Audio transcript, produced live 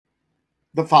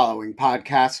The following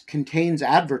podcast contains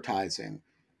advertising.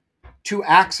 To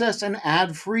access an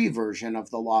ad-free version of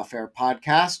the Lawfare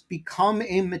podcast, become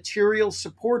a material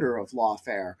supporter of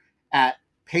Lawfare at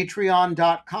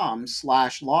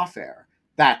patreon.com/lawfare.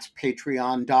 That's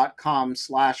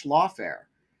patreon.com/lawfare.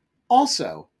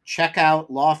 Also, check out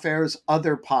Lawfare's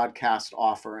other podcast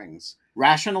offerings: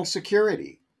 Rational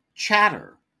Security,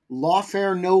 Chatter,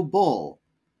 Lawfare No Bull,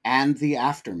 and The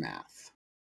Aftermath.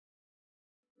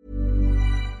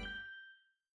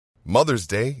 Mother's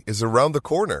Day is around the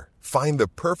corner. Find the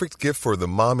perfect gift for the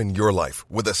mom in your life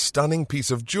with a stunning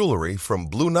piece of jewelry from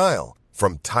Blue Nile.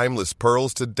 From timeless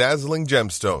pearls to dazzling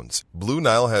gemstones, Blue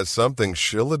Nile has something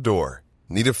she'll adore.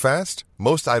 Need it fast?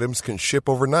 Most items can ship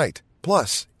overnight.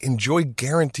 Plus, enjoy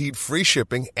guaranteed free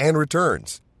shipping and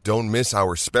returns. Don't miss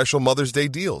our special Mother's Day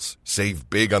deals. Save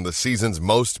big on the season's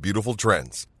most beautiful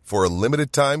trends. For a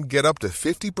limited time, get up to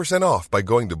 50% off by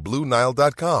going to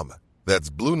BlueNile.com. That's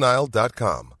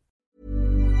BlueNile.com.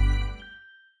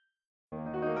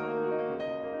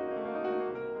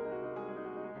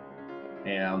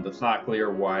 And it's not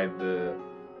clear why the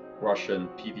Russian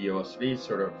PVOSV,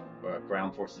 sort of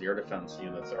ground forces air defense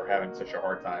units, are having such a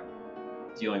hard time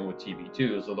dealing with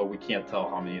TB2s, although we can't tell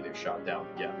how many they've shot down.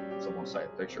 Again, it's a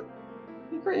one-sided picture.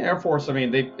 The Ukrainian Air Force,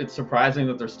 it's surprising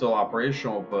that they're still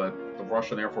operational, but the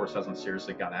Russian Air Force hasn't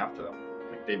seriously gone after them.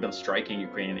 They've been striking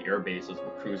Ukrainian air bases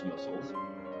with cruise missiles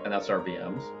and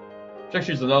SRBMs, which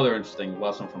actually is another interesting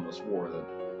lesson from this war, that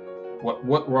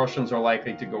what Russians are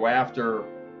likely to go after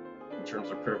in terms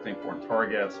of critically important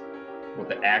targets, what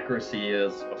the accuracy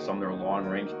is of some of their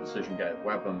long-range precision-guided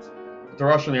weapons. But the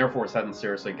Russian Air Force hadn't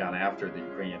seriously gone after the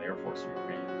Ukrainian Air Force or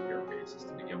Ukrainian air bases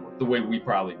to begin with, the way we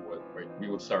probably would, right? We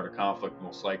would start a conflict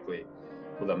most likely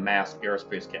with a mass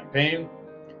airspace campaign,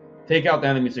 take out the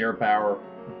enemy's air power,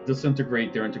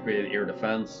 disintegrate their integrated air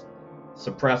defense,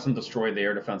 suppress and destroy the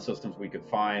air defense systems we could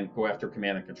find, go after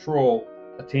command and control,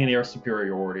 attain air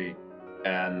superiority,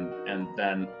 and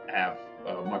then have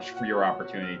a much freer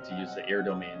opportunity to use the air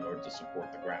domain in order to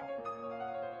support the ground.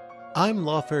 I'm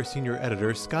Lawfare Senior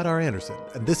Editor Scott R. Anderson,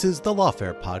 and this is the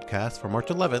Lawfare Podcast for March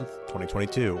 11th,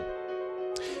 2022.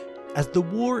 As the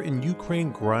war in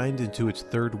Ukraine grinds into its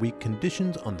third week,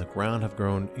 conditions on the ground have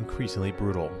grown increasingly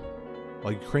brutal.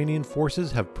 While Ukrainian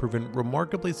forces have proven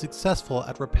remarkably successful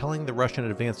at repelling the Russian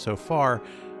advance so far,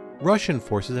 Russian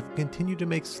forces have continued to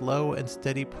make slow and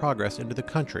steady progress into the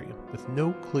country, with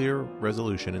no clear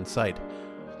resolution in sight.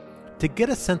 To get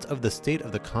a sense of the state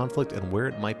of the conflict and where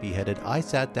it might be headed, I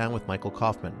sat down with Michael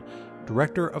Kofman,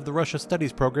 director of the Russia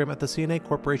Studies program at the CNA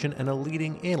Corporation and a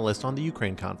leading analyst on the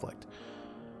Ukraine conflict.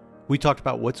 We talked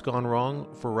about what's gone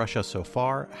wrong for Russia so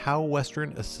far, how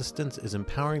Western assistance is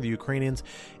empowering the Ukrainians,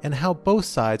 and how both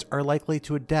sides are likely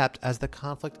to adapt as the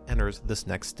conflict enters this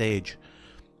next stage.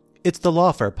 It's the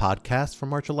Lawfare Podcast for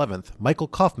March 11th. Michael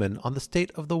Kofman on the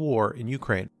state of the war in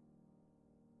Ukraine.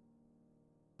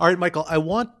 All right, Michael, I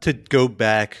want to go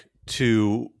back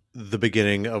to the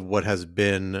beginning of what has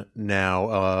been now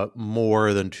a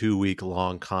more than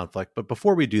 2-week-long conflict. But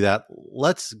before we do that,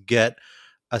 let's get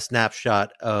a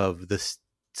snapshot of the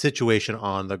situation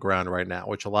on the ground right now,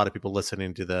 which a lot of people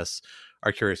listening to this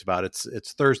are curious about.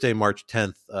 It's Thursday, March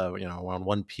 10th, around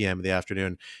 1 p.m. in the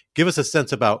afternoon. Give us a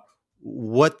sense about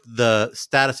what the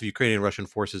status of Ukrainian and Russian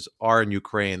forces are in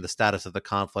Ukraine, the status of the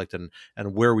conflict, and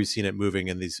where we've seen it moving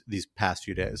in these past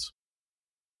few days.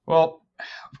 Well,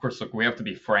 of course, look, we have to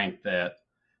be frank that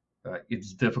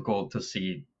it's difficult to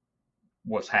see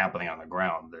what's happening on the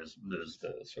ground. There's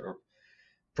the sort of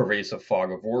pervasive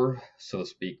fog of war, so to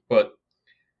speak. But,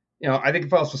 I think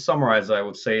if I was to summarize, I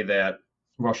would say that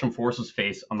Russian forces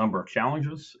face a number of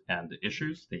challenges and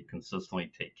issues. They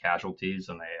consistently take casualties,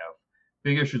 and they have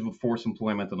big issues with force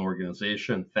employment and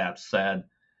organization. That said,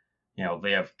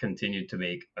 they have continued to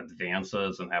make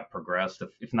advances and have progressed,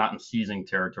 if not in seizing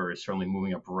territory, certainly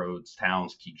moving up roads,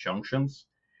 towns, key junctions.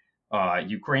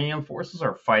 Ukrainian forces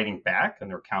are fighting back, and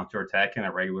they're counterattacking on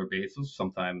a regular basis,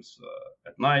 sometimes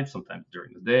at night, sometimes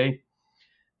during the day.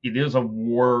 It is a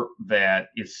war that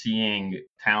is seeing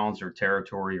towns or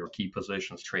territory or key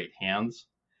positions trade hands.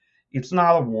 It's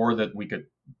not a war that we could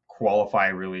qualify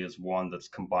really as one that's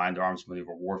combined arms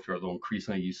maneuver warfare, though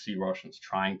increasingly you see Russians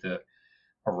trying to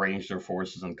arrange their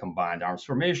forces in combined arms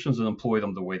formations and employ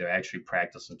them the way they're actually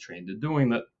practiced and trained to doing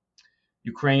that.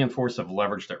 Ukrainian forces have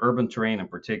leveraged the urban terrain in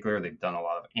particular. They've done a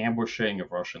lot of ambushing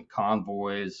of Russian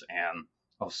convoys and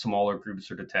of smaller groups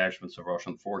or detachments of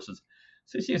Russian forces.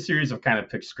 So you see a series of kind of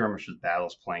picked skirmishes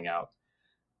battles playing out.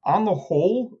 On the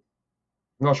whole,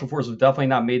 Russian forces have definitely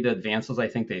not made the advances I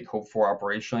think they'd hoped for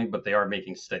operationally, but they are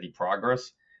making steady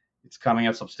progress. It's coming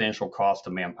at substantial cost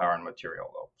to manpower and material,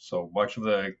 though. So much of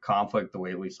the conflict, the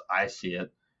way at least I see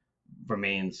it,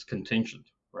 remains contingent,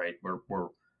 right?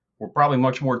 We're probably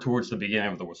much more towards the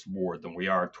beginning of the war than we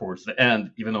are towards the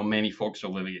end, even though many folks are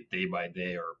living it day by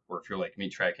day, or if you're like me,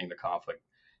 tracking the conflict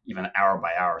even hour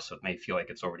by hour. So it may feel like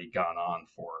it's already gone on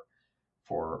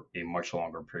for a much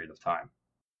longer period of time.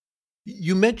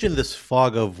 You mentioned this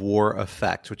fog of war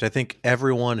effect, which I think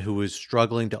everyone who is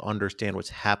struggling to understand what's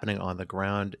happening on the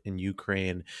ground in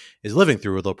Ukraine is living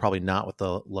through, although probably not with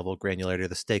the level of granularity of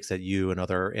the stakes that you and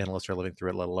other analysts are living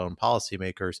through, let alone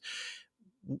policymakers.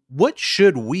 What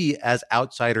should we, as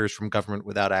outsiders from government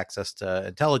without access to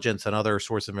intelligence and other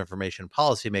source of information,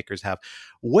 policymakers have?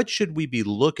 What should we be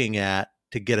looking at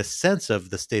to get a sense of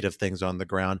the state of things on the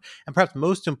ground? And perhaps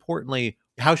most importantly,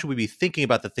 how should we be thinking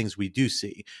about the things we do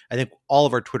see? I think all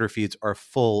of our Twitter feeds are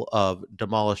full of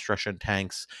demolished Russian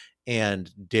tanks and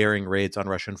daring raids on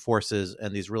Russian forces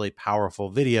and these really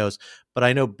powerful videos. But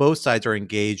I know both sides are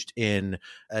engaged in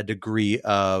a degree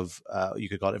of, you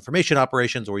could call it information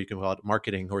operations, or you can call it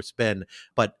marketing or spin.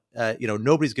 But,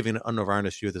 nobody's giving an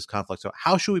unvarnished view of this conflict. So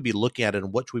how should we be looking at it,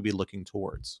 and what should we be looking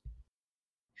towards?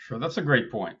 Sure, that's a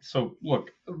great point. So, look,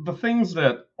 the things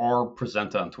that are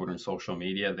presented on Twitter and social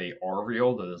media, they are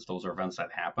real. That is, those are events that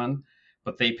happen,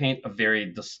 but they paint a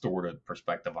very distorted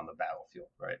perspective on the battlefield,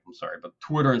 right? I'm sorry, but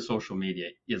Twitter and social media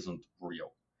isn't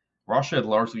real. Russia had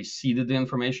largely ceded the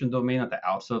information domain at the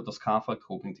outset of this conflict,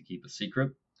 hoping to keep it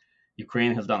secret.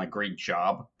 Ukraine has done a great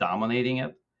job dominating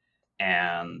it,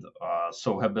 and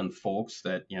so have been folks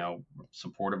that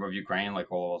supportive of Ukraine,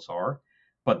 like all of us are.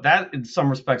 But that, in some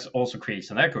respects, also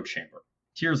creates an echo chamber.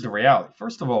 Here's the reality.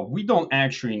 First of all, we don't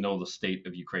actually know the state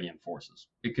of Ukrainian forces.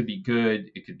 It could be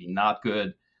good, it could be not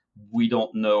good. We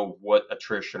don't know what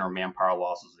attrition or manpower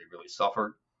losses they really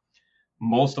suffered.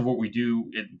 Most of what we do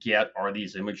get are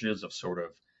these images of sort of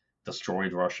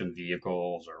destroyed Russian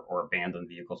vehicles or abandoned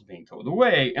vehicles being towed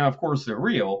away. And of course, they're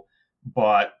real,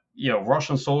 but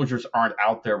Russian soldiers aren't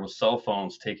out there with cell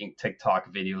phones taking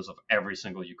TikTok videos of every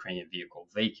single Ukrainian vehicle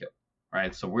they kill.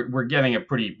 Right, so we're getting a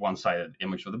pretty one-sided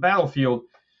image of the battlefield.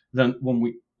 Then, when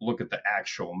we look at the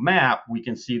actual map, we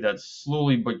can see that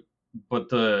slowly, but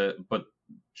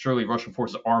surely Russian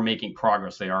forces are making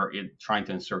progress. They are trying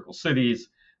to encircle cities.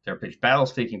 There are pitched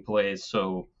battles taking place,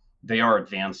 so they are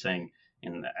advancing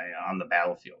on the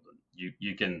battlefield.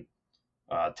 You can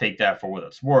take that for what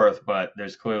it's worth, but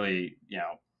there's clearly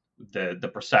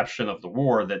the perception of the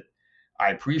war that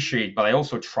I appreciate, but I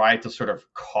also try to sort of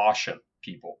caution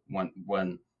people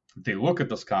when they look at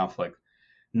this conflict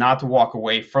not to walk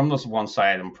away from this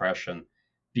one-sided impression,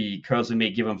 because it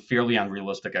may give them fairly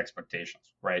unrealistic expectations,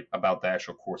 right, about the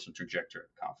actual course and trajectory of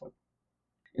the conflict.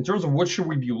 In terms of what should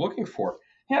we be looking for,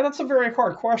 that's a very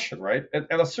hard question, right?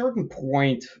 At a certain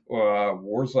point,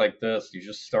 wars like this, you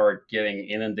just start getting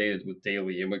inundated with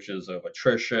daily images of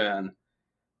attrition,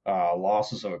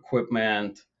 losses of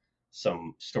equipment,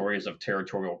 some stories of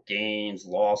territorial gains,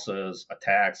 losses,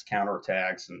 attacks,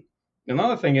 counterattacks. And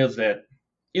another thing is that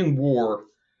in war,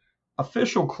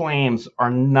 official claims are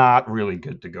not really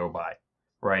good to go by,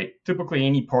 right? Typically,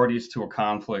 any parties to a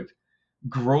conflict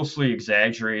grossly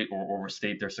exaggerate or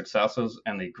overstate their successes,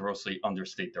 and they grossly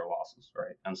understate their losses,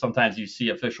 right? And sometimes you see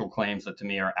official claims that to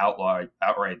me are outright,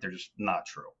 they're just not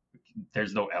true.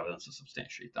 There's no evidence to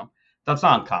substantiate them. That's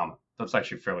not uncommon. That's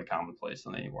actually fairly commonplace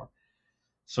in any war.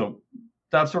 So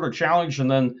that's sort of a challenge. And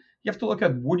then you have to look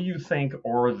at, what do you think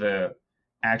are the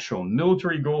actual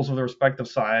military goals of the respective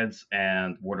sides,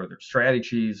 and what are their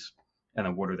strategies, and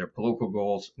then what are their political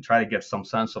goals, and try to get some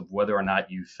sense of whether or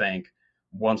not you think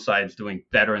one side's doing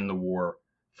better in the war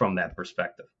from that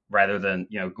perspective, rather than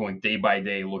going day by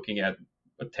day looking at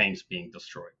tanks being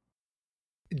destroyed.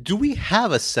 Do we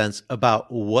have a sense about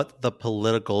what the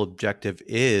political objective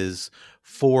is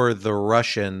for the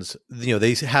Russians?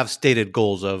 They have stated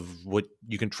goals of what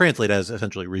you can translate as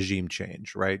essentially regime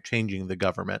change, right? Changing the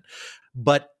government.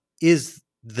 But is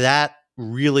that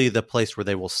really the place where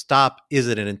they will stop? Is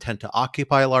it an intent to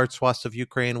occupy large swaths of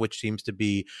Ukraine, which seems to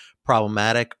be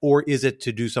problematic, or is it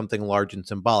to do something large and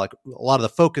symbolic? A lot of the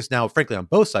focus now, frankly, on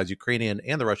both sides, Ukrainian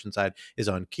and the Russian side, is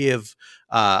on Kiev,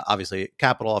 obviously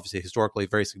capital, obviously historically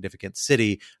very significant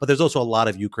city, but there's also a lot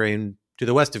of Ukraine to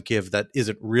the west of Kiev that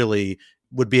isn't really,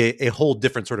 would be a whole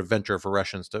different sort of venture for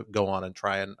Russians to go on and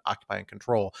try and occupy and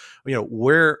control.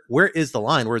 Where is the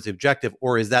line? Where is the objective?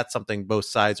 Or is that something both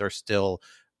sides are still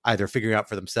either figuring out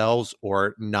for themselves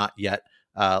or not yet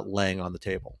laying on the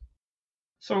table?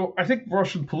 So I think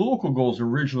Russian political goals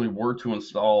originally were to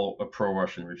install a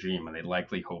pro-Russian regime, and they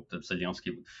likely hoped that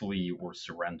Zelensky would flee or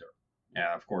surrender.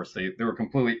 Yeah, of course, they were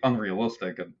completely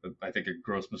unrealistic. I think a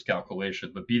gross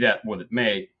miscalculation, but be that what it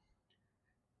may,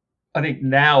 I think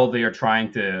now they are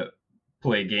trying to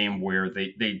play a game where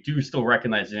they do still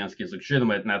recognize Zelensky as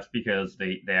legitimate, and that's because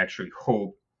they actually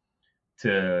hope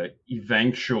to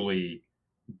eventually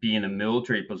be in a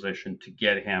military position to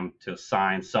get him to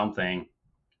sign something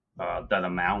that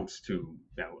amounts to,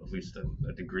 at least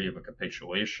a degree of a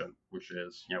capitulation, which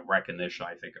is, recognition,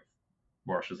 I think, of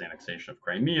Russia's annexation of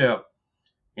Crimea,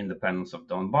 independence of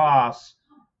Donbass,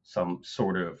 some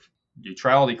sort of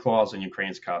neutrality clause in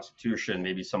Ukraine's constitution,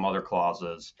 maybe some other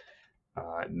clauses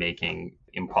making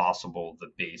impossible the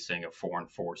basing of foreign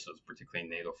forces, particularly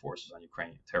NATO forces, on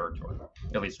Ukrainian territory.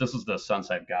 At least this is the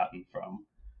sense I've gotten from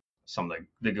some of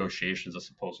the negotiations that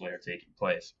supposedly are taking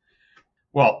place.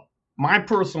 Well, my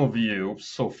personal view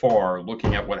so far,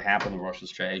 looking at what happened in Russia's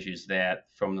strategy, is that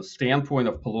from the standpoint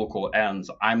of political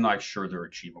ends, I'm not sure they're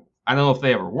achievable. I don't know if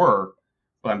they ever were,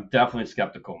 but I'm definitely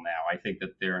skeptical now. I think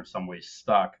that they're in some ways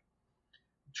stuck.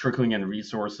 Trickling in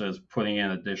resources, putting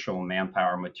in additional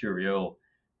manpower, material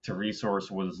to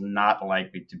resource what is not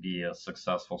likely to be a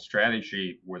successful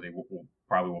strategy where they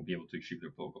probably won't be able to achieve their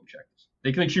political objectives.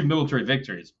 They can achieve military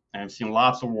victories, and I've seen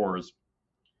lots of wars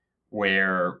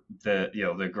where the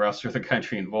aggressor, the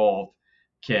country involved,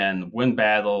 can win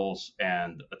battles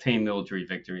and attain military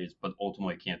victories, but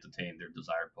ultimately can't attain their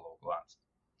desired political ends.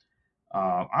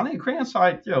 On the Ukrainian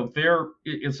side, they're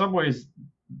in some ways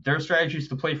their strategy is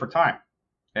to play for time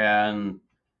and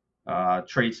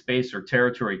trade space or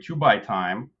territory to buy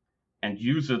time and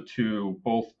use it to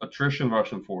both attrition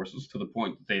Russian forces to the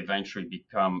point that they eventually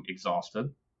become exhausted,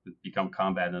 become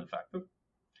combat ineffective,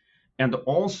 and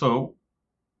also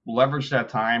leverage that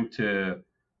time to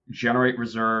generate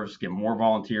reserves, get more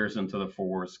volunteers into the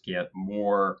force, get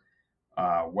more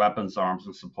weapons, arms,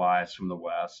 and supplies from the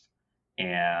West,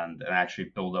 and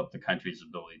actually build up the country's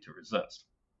ability to resist.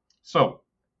 So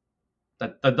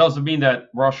that doesn't mean that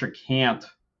Russia can't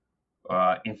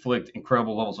inflict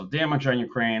incredible levels of damage on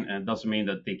Ukraine, and it doesn't mean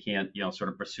that they can't, sort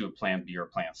of pursue a plan B or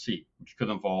plan C, which could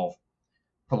involve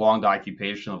prolonged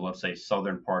occupation of, let's say,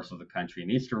 southern parts of the country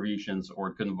and eastern regions, or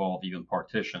it could involve even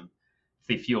partition if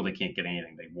they feel they can't get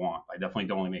anything they want. I definitely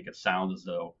don't want to make it sound as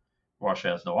though Russia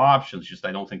has no options, just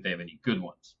I don't think they have any good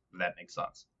ones, if that makes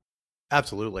sense.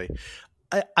 Absolutely.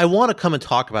 I want to come and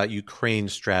talk about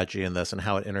Ukraine's strategy in this and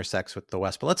how it intersects with the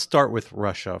West, but let's start with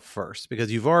Russia first,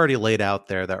 because you've already laid out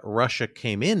there that Russia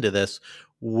came into this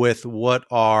with what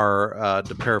are,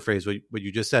 to paraphrase what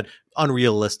you just said,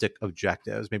 unrealistic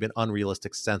objectives, maybe an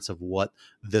unrealistic sense of what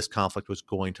this conflict was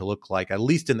going to look like, at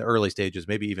least in the early stages,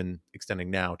 maybe even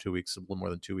extending now, 2 weeks, a little more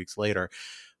than 2 weeks later.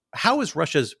 How has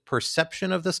Russia's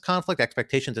perception of this conflict,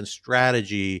 expectations, and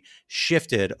strategy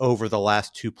shifted over the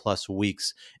last 2+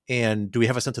 weeks? And do we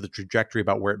have a sense of the trajectory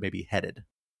about where it may be headed?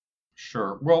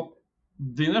 Sure. Well,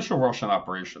 the initial Russian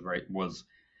operation, right, was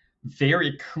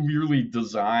very clearly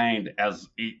designed as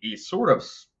a sort of,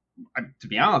 to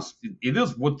be honest, it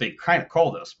is what they kind of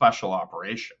called a special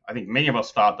operation. I think many of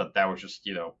us thought that was just,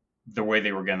 the way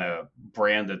they were going to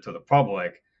brand it to the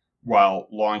public, while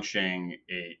launching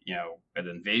an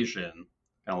invasion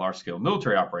and a large-scale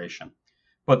military operation.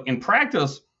 But in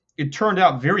practice, it turned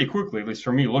out very quickly, at least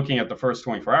for me, looking at the first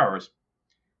 24 hours,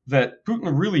 that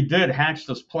Putin really did hatch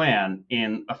this plan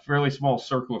in a fairly small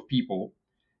circle of people,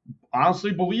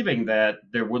 honestly believing that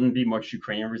there wouldn't be much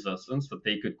Ukrainian resistance, that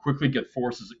they could quickly get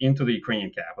forces into the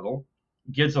Ukrainian capital,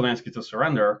 get Zelensky to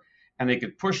surrender, and they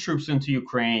could push troops into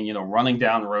Ukraine, running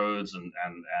down roads and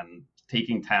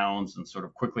taking towns and sort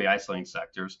of quickly isolating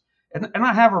sectors, and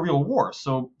not have a real war.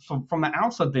 So from the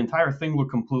outset, the entire thing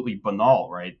looked completely banal,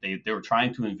 right? They were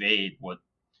trying to invade what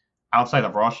outside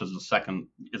of Russia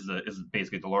is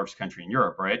basically the largest country in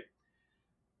Europe, right?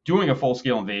 Doing a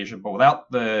full-scale invasion, but without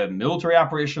the military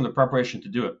operation, the preparation to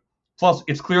do it. Plus,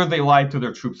 it's clear they lied to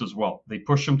their troops as well. They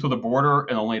pushed them to the border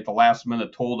and only at the last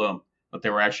minute told them that they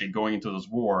were actually going into this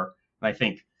war. And I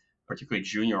think particularly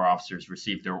junior officers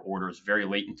received their orders very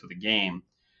late into the game.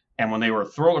 And when they were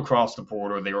thrown across the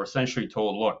border, they were essentially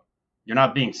told, look, you're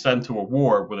not being sent to a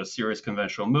war with a serious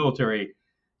conventional military.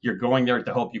 You're going there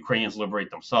to help Ukrainians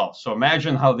liberate themselves. So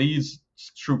imagine how these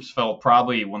troops felt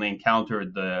probably when they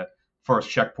encountered the first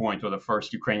checkpoint or the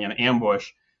first Ukrainian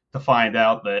ambush, to find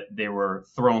out that they were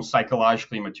thrown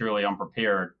psychologically, materially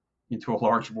unprepared into a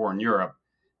large war in Europe.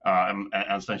 And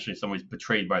essentially somebody's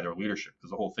betrayed by their leadership,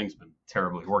 because the whole thing's been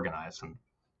terribly organized. And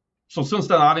so since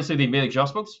then, obviously, they made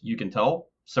adjustments. You can tell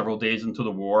several days into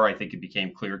the war, I think it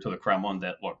became clear to the Kremlin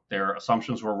that, look, their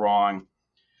assumptions were wrong.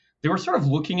 They were sort of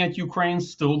looking at Ukraine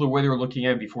still the way they were looking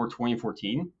at it before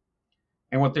 2014.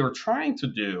 And what they were trying to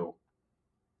do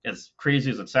as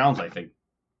crazy as it sounds, I think,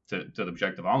 to the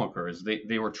objective onlooker, is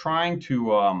they were trying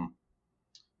to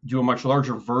do a much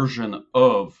larger version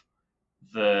of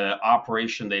the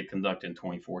operation they conducted in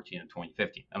 2014 and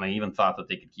 2015. And I even thought that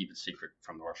they could keep it secret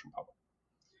from the Russian public.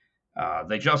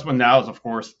 The adjustment now is, of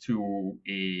course, to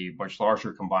a much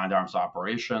larger combined arms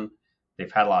operation.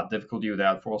 They've had a lot of difficulty with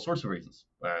that for all sorts of reasons,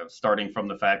 starting from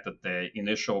the fact that the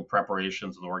initial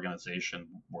preparations and organization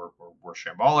were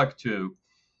shambolic, to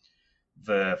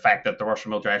the fact that the Russian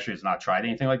military actually has not tried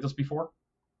anything like this before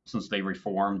since they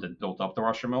reformed and built up the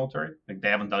Russian military. Like, they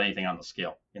haven't done anything on the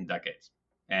scale in decades.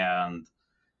 And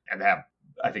have,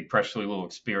 I think, preciously little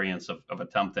experience of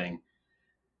attempting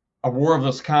a war of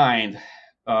this kind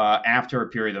after a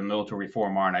period of military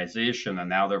reform modernization. And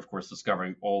now they're, of course,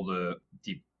 discovering all the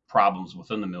deep problems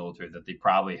within the military that they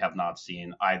probably have not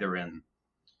seen either in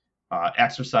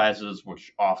exercises,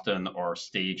 which often are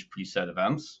staged preset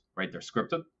events, right? They're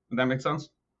scripted, if that makes sense.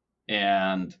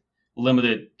 And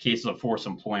limited cases of force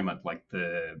employment, like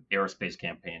the aerospace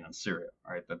campaign in Syria,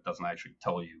 right? That doesn't actually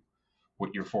tell you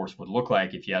what your force would look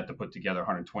like if you had to put together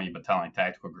 120 battalion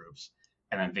tactical groups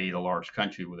and invade a large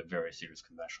country with a very serious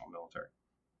conventional military.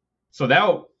 So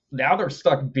now they're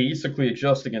stuck basically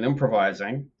adjusting and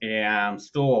improvising, and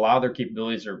still a lot of their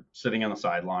capabilities are sitting on the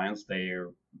sidelines.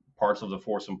 They're parts of the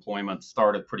force employment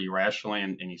started pretty rationally,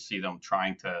 and you see them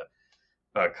trying to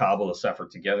cobble this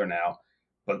effort together now.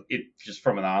 But it just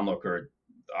from an onlooker,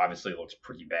 obviously looks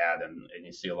pretty bad, and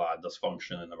you see a lot of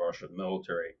dysfunction in the Russian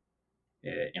military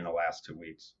in the last 2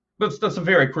 weeks. But that's a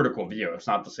very critical view. It's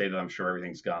not to say that I'm sure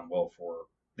everything's gone well for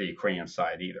the Ukrainian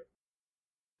side either.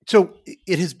 So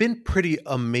it has been pretty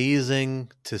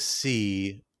amazing to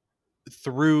see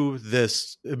through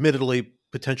this admittedly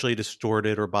potentially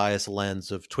distorted or biased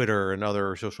lens of Twitter and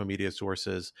other social media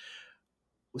sources,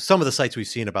 some of the sites we've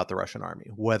seen about the Russian army,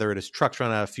 whether it is trucks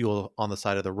running out of fuel on the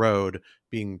side of the road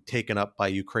being taken up by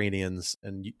Ukrainians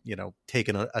and,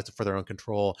 taken for their own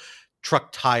control,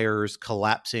 truck tires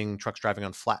collapsing, trucks driving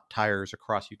on flat tires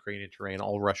across Ukrainian terrain,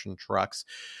 all Russian trucks.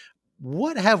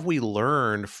 What have we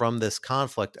learned from this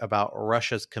conflict about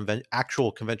Russia's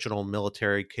actual conventional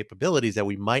military capabilities that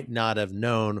we might not have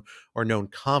known or known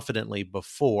confidently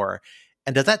before?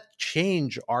 And does that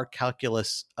change our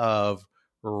calculus of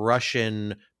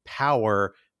Russian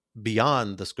power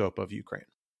beyond the scope of Ukraine?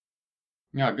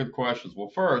 Yeah, good questions. Well,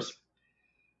 first,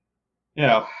 we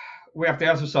have to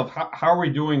ask ourselves, how are we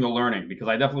doing the learning? Because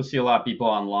I definitely see a lot of people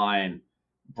online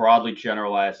broadly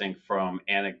generalizing from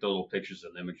anecdotal pictures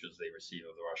and images they receive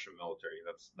of the Russian military.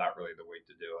 That's not really the way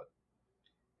to do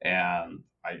it. And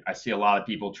I see a lot of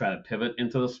people trying to pivot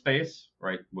into the space,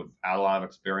 right, without a lot of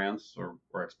experience or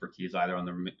expertise either on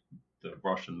the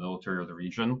Russian military or the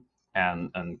region,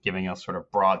 and giving us sort of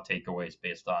broad takeaways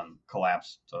based on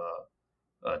collapsed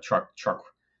truck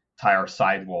tire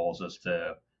sidewalls as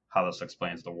to how this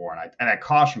explains the war. And I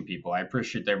caution people. I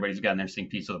appreciate that everybody's got an interesting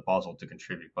piece of the puzzle to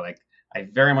contribute, but I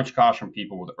very much caution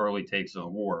people with early takes on the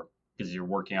war, because you're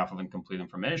working off of incomplete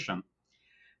information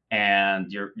and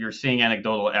you're seeing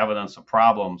anecdotal evidence of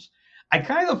problems. I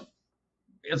kind of,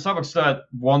 to some extent,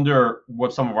 wonder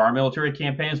what some of our military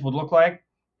campaigns would look like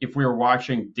if we were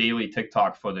watching daily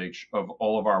TikTok footage of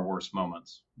all of our worst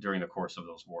moments during the course of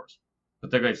those wars,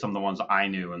 particularly some of the ones I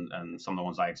knew and some of the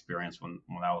ones I experienced when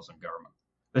I was in government.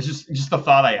 It's just a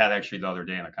thought I had actually the other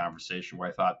day in a conversation where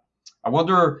I thought, I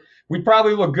wonder, we'd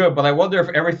probably look good, but I wonder if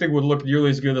everything would look nearly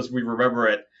as good as we remember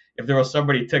it if there was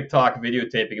somebody TikTok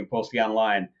videotaping and posting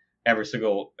online every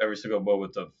single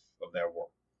moment of that war.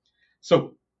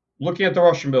 So looking at the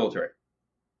Russian military,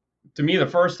 to me, the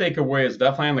first takeaway is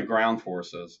definitely on the ground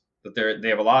forces, that they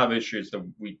have a lot of issues that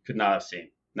we could not have seen.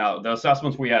 Now, the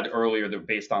assessments we had earlier, they're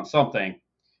based on something.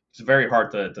 It's very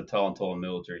hard to tell until a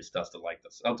military is tested like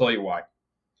this. I'll tell you why.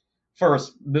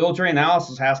 First, military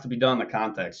analysis has to be done in the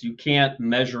context. You can't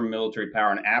measure military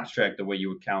power in abstract the way you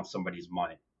would count somebody's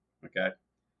money, okay?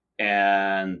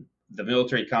 And the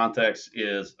military context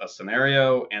is a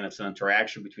scenario, and it's an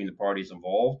interaction between the parties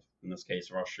involved, in this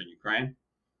case, Russia and Ukraine.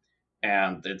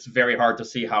 And it's very hard to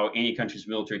see how any country's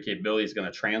military capability is going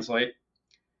to translate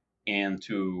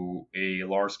into a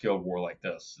large-scale war like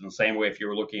this. In the same way, if you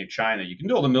were looking at China, you can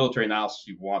do all the military analysis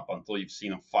you want, but until you've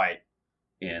seen them fight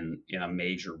in a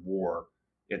major war,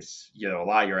 it's, a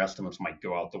lot of your estimates might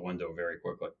go out the window very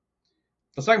quickly.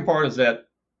 The second part is that,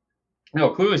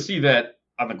 clearly see that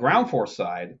on the ground force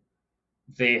side,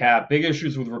 they have big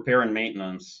issues with repair and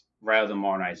maintenance rather than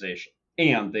modernization.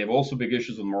 And they have also big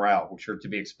issues with morale, which are to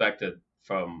be expected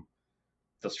from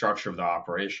the structure of the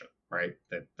operation, right?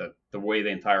 That the way the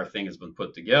entire thing has been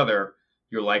put together,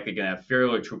 you're likely going to have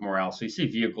fairly low troop morale. So you see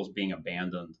vehicles being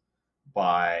abandoned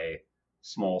by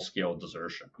small-scale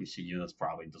desertion. You see units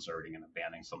probably deserting and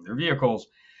abandoning some of their vehicles.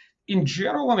 In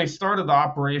general, when they started the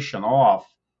operation off,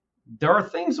 there are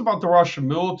things about the Russian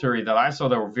military that I saw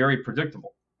that were very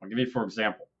predictable. I'll give you, for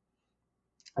example,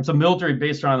 it's a military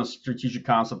based around the strategic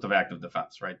concept of active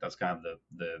defense, right? That's kind of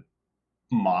the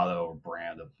motto or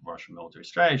brand of Russian military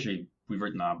strategy. We've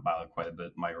written about it quite a bit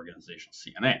in my organization,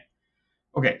 CNA.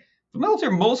 Okay, the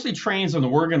military mostly trains and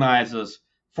organizes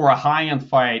for a high-end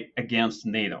fight against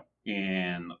NATO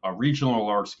in a regional or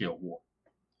large-scale war.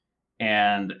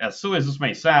 And as silly as this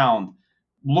may sound,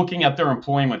 looking at their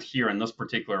employment here in this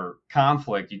particular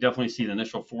conflict, you definitely see the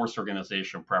initial force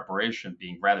organization preparation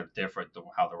being rather different than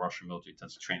how the Russian military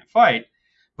tends to train and fight.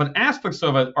 But aspects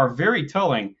of it are very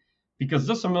telling because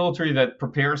this is a military that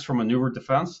prepares for maneuver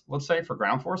defense, let's say, for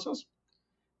ground forces.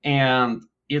 And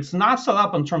it's not set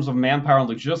up in terms of manpower and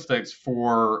logistics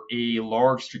for a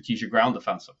large strategic ground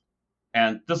defensive.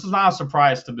 And this is not a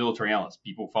surprise to military analysts,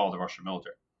 people who follow the Russian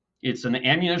military. It's an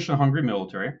ammunition-hungry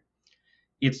military.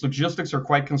 Its logistics are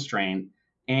quite constrained.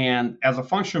 And as a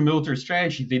function of military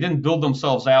strategy, they didn't build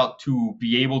themselves out to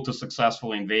be able to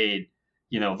successfully invade,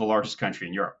 the largest country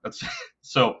in Europe.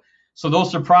 So no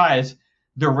surprise,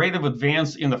 their rate of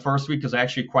advance in the first week is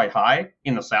actually quite high.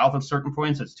 In the south, at certain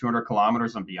points, it's 200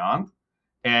 kilometers and beyond.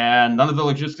 And none of the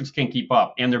logistics can keep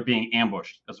up. And they're being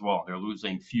ambushed as well. They're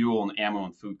losing fuel and ammo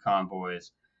and food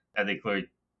convoys. And they clearly,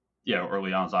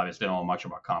 early on, it's obvious they don't know much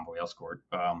about convoy escort.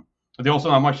 They also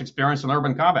don't have much experience in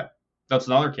urban combat. That's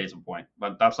another case in point.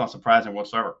 But that's not surprising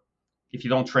whatsoever. If you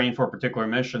don't train for a particular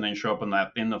mission and show up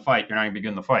in the fight, you're not going to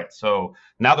begin the fight. So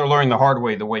now they're learning the hard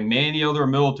way, the way many other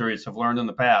militaries have learned in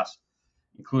the past,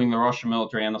 including the Russian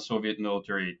military and the Soviet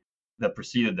military that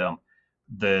preceded them,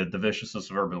 the viciousness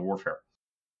of urban warfare.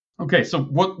 Okay, so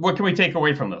what can we take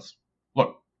away from this?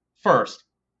 Look, first,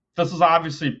 this is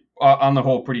obviously, on the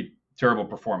whole, pretty terrible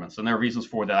performance. And there are reasons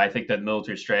for that. I think that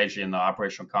military strategy and the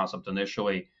operational concept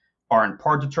initially are in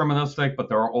part deterministic, but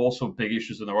there are also big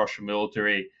issues in the Russian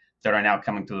military that are now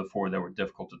coming to the fore that were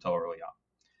difficult to tell early on.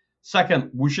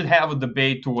 Second, we should have a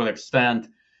debate to what extent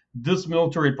this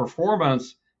military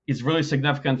performance is really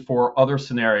significant for other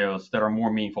scenarios that are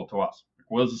more meaningful to us.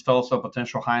 What does this tell us about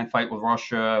potential high-end fight with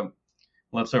Russia,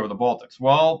 let's say, over the Baltics?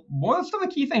 Well, most of the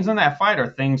key things in that fight are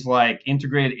things like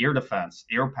integrated air defense,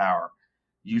 air power,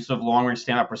 use of long-range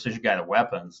stand-up precision-guided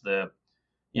weapons. The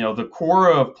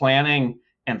core of planning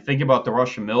and thinking about the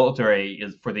Russian military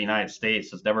is for the United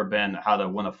States has never been how to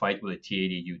win a fight with a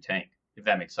T-80U tank, if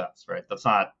that makes sense, right? That's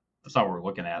not what we're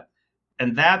looking at.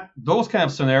 And those kind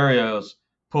of scenarios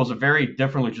pose a very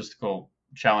different logistical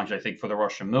challenge, I think, for the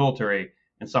Russian military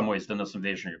in some ways than this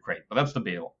invasion of Ukraine. But that's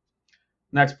debatable.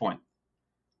 Next point.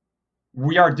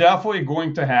 We are definitely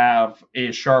going to have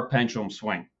a sharp pendulum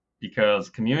swing because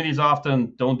communities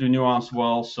often don't do nuance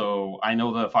well. So I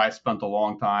know that if I spent a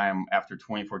long time after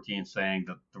 2014 saying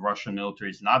that the Russian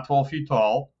military is not 12 feet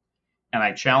tall, and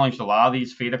I challenged a lot of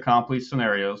these fait accompli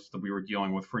scenarios that we were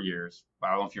dealing with for years.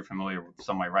 I don't know if you're familiar with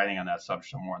some of my writing on that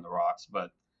subject, I'm more in the rocks, but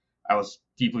I was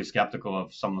deeply skeptical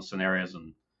of some of the scenarios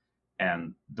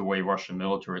and the way Russian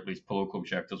military, at least political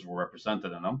objectives, were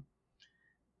represented in them.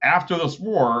 After this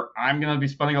war, I'm going to be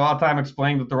spending a lot of time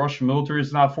explaining that the Russian military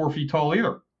is not 4 feet tall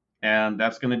either. And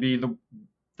that's going to be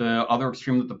the other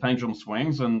extreme that the pendulum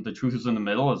swings. And the truth is in the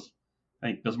middle, as I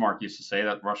think Bismarck used to say,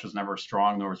 that Russia's never as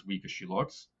strong nor as weak as she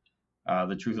looks.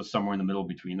 The truth is somewhere in the middle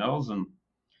between those. And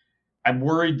I'm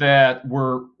worried that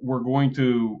we're going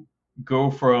to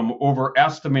go from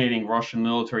overestimating Russian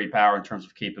military power in terms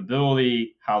of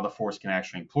capability, how the force can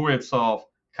actually employ itself,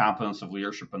 competence of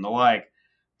leadership and the like,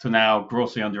 to now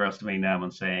grossly underestimating them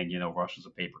and saying, Russia's a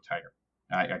paper tiger.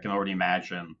 I can already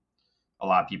imagine a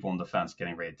lot of people in defense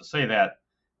getting ready to say that.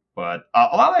 But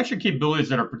a lot of actual capabilities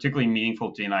that are particularly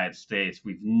meaningful to the United States,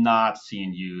 we've not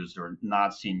seen used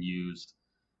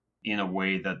in a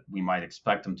way that we might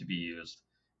expect them to be used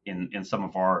in some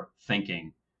of our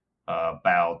thinking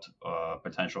about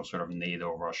potential sort of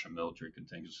NATO-Russian military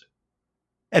contingency.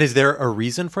 And is there a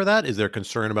reason for that? Is there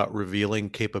concern about revealing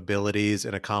capabilities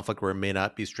in a conflict where it may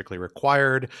not be strictly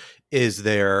required? Is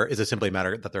it simply a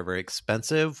matter that they're very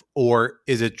expensive? Or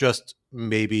is it just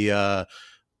maybe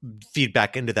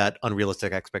feedback into that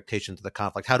unrealistic expectation to the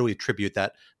conflict? How do we attribute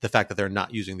the fact that they're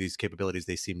not using these capabilities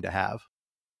they seem to have?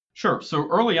 Sure. So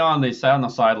early on, they sat on the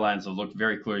sidelines and looked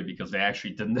very clearly because they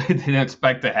actually didn't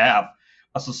expect to have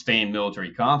a sustained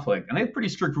military conflict. And they had pretty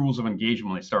strict rules of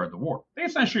engagement when they started the war.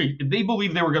 They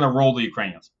believed they were going to roll the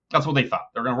Ukrainians. That's what they thought.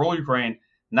 They're going to roll Ukraine,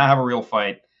 not have a real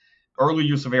fight. Early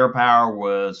use of air power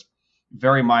was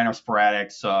very minor,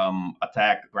 sporadic, some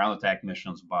ground attack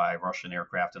missions by Russian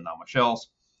aircraft and not much else.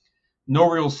 no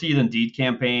real see it indeed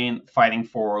campaign fighting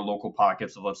for local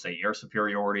pockets of, let's say, air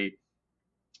superiority.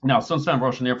 Now, since then,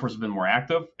 Russian Air Force has been more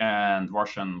active, and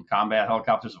Russian combat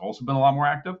helicopters have also been a lot more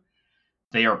active.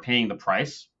 They are paying the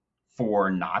price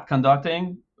for not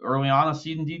conducting early on a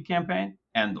see it indeed campaign.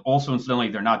 And also, incidentally,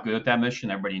 they're not good at that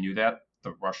mission. Everybody knew that.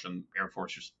 The Russian Air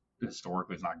Force just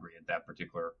historically is not great at that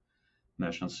particular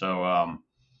mission. So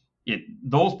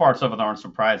those parts of it aren't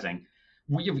surprising.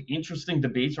 We have interesting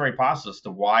debates right past as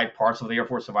to why parts of the Air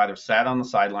Force have either sat on the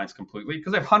sidelines completely,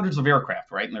 because they have hundreds of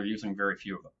aircraft, right? And they're using very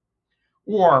few of them.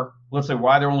 Or, let's say,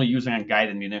 why they're only using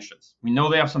unguided munitions. We know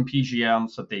they have some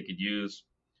PGMs that they could use.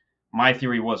 My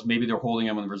theory was maybe they're holding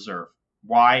them in reserve.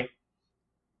 Why?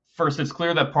 First, it's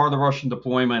clear that part of the Russian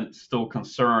deployment is still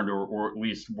concerned or at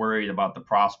least worried about the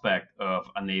prospect of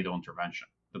a NATO intervention,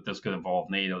 that this could involve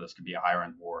NATO, this could be a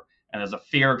higher-end war. And there's a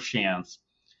fair chance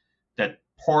that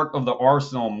part of the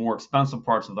arsenal, more expensive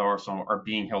parts of the arsenal, are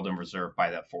being held in reserve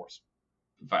by that force.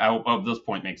 I hope this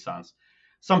point makes sense.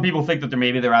 Some people think that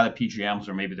maybe they're out of PGMs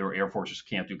or maybe their Air Force just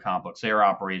can't do complex air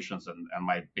operations. And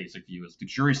my basic view is the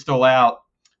jury's still out.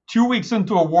 2 weeks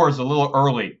into a war is a little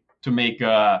early to make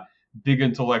big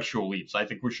intellectual leaps. I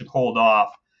think we should hold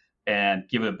off and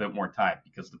give it a bit more time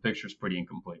because the picture is pretty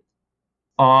incomplete.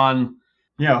 On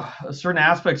certain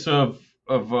aspects of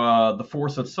the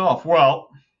force itself, well,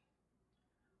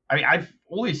 I mean, I've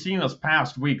only seen this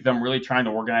past week them really trying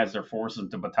to organize their forces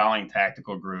into battalion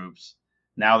tactical groups.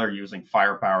 Now they're using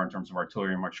firepower in terms of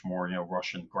artillery much more.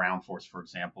 Russian ground force, for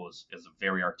example, is a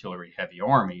very artillery-heavy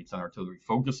army. It's an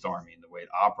artillery-focused army in the way it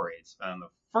operates. And the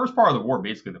first part of the war,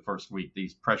 basically the first week,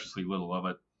 these preciously little of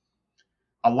it,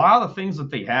 a lot of the things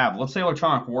that they have, let's say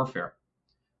electronic warfare,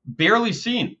 barely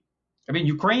seen. I mean,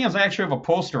 Ukrainians actually have a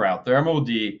poster out, their MOD,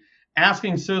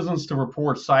 asking citizens to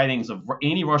report sightings of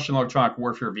any Russian electronic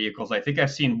warfare vehicles. I think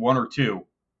I've seen one or two,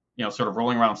 sort of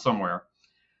rolling around somewhere.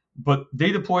 But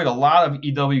they deployed a lot of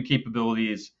EW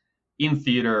capabilities in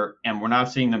theater, and we're not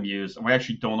seeing them used, and we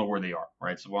actually don't know where they are,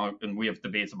 right? So, and we have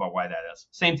debates about why that is.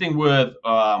 Same thing with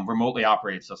remotely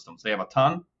operated systems. They have a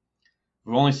ton.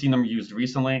 We've only seen them used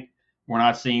recently. We're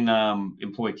not seeing them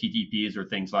employ TTPs or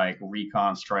things like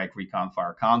recon strike, recon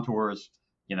fire contours.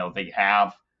 They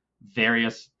have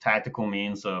various tactical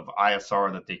means of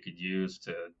ISR that they could use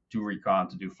to do recon,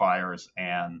 to do fires,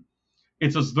 and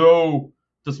it's as though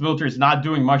this military is not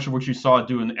doing much of what you saw it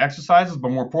do in the exercises, but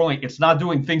more importantly, it's not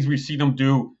doing things we see them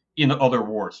do in other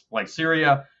wars, like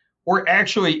Syria, or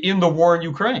actually in the war in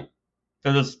Ukraine.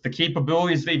 That is the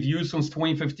capabilities they've used since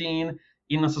 2015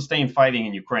 in the sustained fighting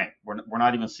in Ukraine. We're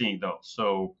not even seeing those.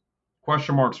 So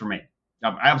question marks remain.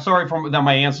 I'm sorry that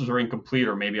my answers are incomplete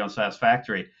or maybe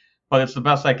unsatisfactory, but it's the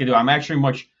best I can do. I'm actually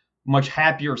much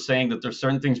happier saying that there's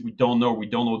certain things we don't know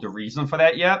the reason for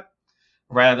that yet,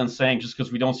 rather than saying just because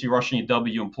we don't see Russian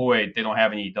EW employed, they don't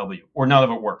have any EW, or none of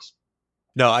it works.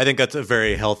 No, I think that's a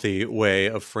very healthy way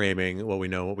of framing what we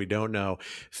know, what we don't know.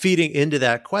 Feeding into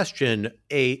that question,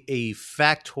 a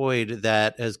factoid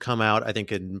that has come out, I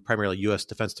think, in primarily U.S.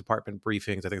 Defense Department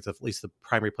briefings, I think it's at least the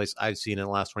primary place I've seen in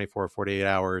the last 24 or 48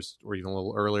 hours, or even a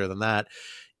little earlier than that,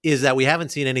 is that we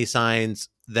haven't seen any signs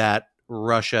that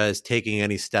Russia is taking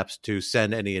any steps to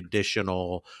send any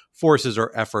additional forces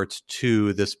or efforts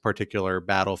to this particular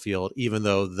battlefield, even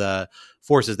though the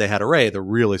forces they had arrayed, the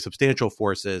really substantial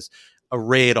forces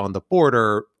arrayed on the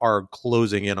border, are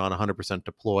closing in on 100%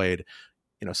 deployed.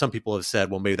 Some people have said,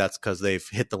 well, maybe that's because they've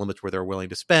hit the limits where they're willing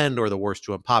to spend, or the war's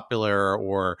too unpopular,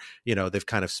 or, they've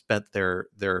kind of spent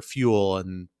their fuel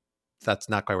and that's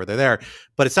not quite where they're there.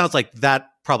 But it sounds like that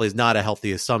probably is not a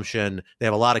healthy assumption. They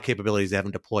have a lot of capabilities they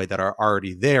haven't deployed that are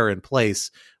already there in place.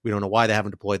 We don't know why they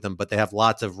haven't deployed them, but they have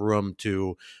lots of room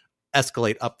to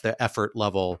escalate up the effort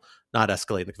level, not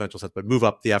escalate in the conventional sense, but move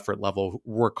up the effort level,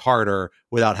 work harder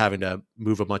without having to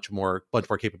move a bunch more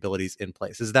capabilities in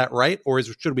place. Is that right? Or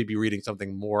should we be reading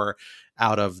something more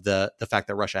out of the fact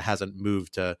that Russia hasn't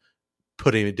moved to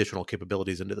put any additional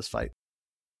capabilities into this fight?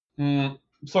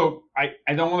 So I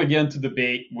don't want to get into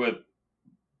debate with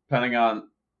Pentagon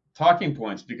talking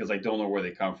points because I don't know where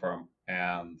they come from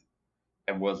and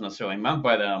what's necessarily meant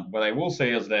by them. What I will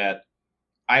say is that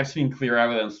I've seen clear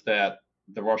evidence that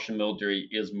the Russian military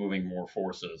is moving more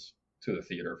forces to the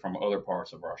theater from other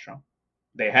parts of Russia.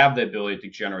 They have the ability to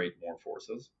generate more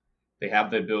forces. They have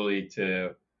the ability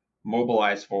to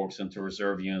mobilize folks into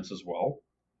reserve units as well.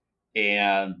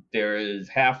 And there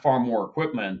have far more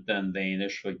equipment than they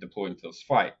initially deployed into this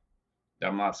fight.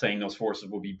 I'm not saying those forces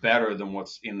will be better than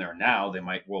what's in there now. They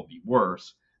might well be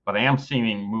worse, but I am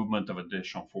seeing movement of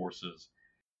additional forces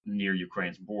near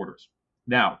Ukraine's borders.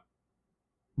 Now,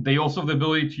 they also have the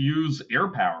ability to use air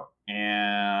power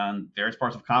and various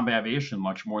parts of combat aviation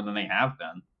much more than they have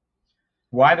been.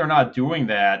 Why they're not doing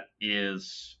that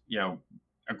is,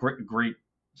 a great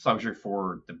subject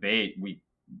for debate. We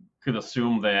could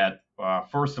assume that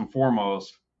first and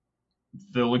foremost,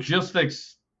 the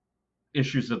logistics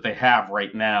issues that they have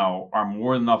right now are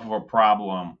more than enough of a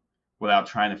problem without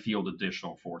trying to field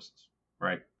additional forces,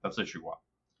 right? That's issue one.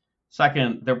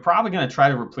 Second, they're probably going to try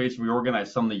to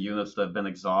reorganize some of the units that have been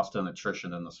exhausted in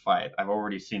attrition in this fight. I've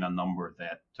already seen a number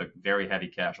that took very heavy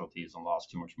casualties and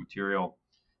lost too much material.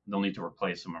 They'll need to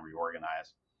replace them and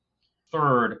reorganize.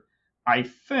 Third, I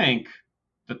think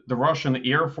that the Russian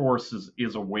Air Force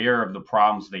is aware of the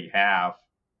problems they have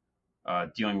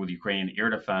dealing with Ukrainian air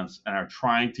defense and are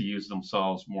trying to use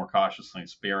themselves more cautiously and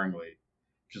sparingly,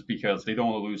 just because they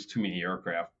don't want to lose too many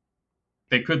aircraft.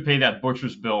 They could pay that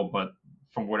butcher's bill, but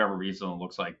for whatever reason, it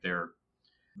looks like they're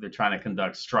trying to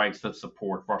conduct strikes that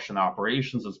support Russian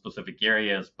operations in specific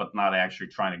areas, but not actually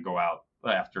trying to go out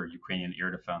after Ukrainian air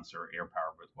defense or air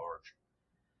power writ large.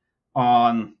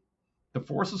 On the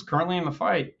forces currently in the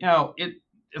fight,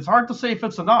 it's hard to say if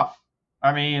it's enough.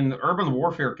 I mean, urban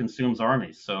warfare consumes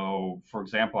armies. So, for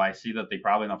example, I see that they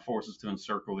probably have enough forces to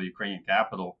encircle the Ukrainian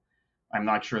capital. I'm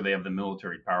not sure they have the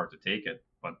military power to take it,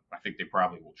 but I think they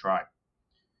probably will try.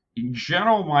 In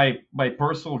general, my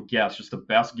personal guess, just the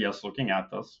best guess looking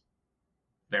at this,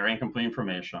 very incomplete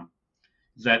information,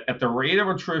 is that at the rate of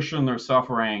attrition they're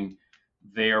suffering,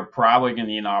 they are probably going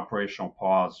to need an operational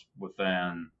pause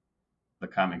within the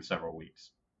coming several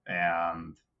weeks.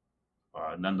 And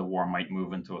then the war might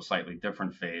move into a slightly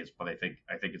different phase, but I think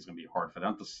it's going to be hard for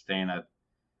them to sustain it.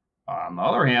 On the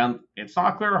other hand, it's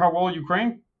not clear how well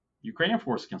Ukrainian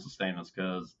forces can sustain this,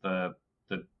 because the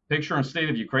picture and state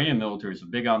of Ukrainian military is a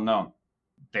big unknown.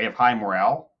 They have high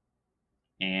morale,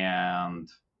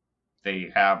 and they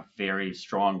have very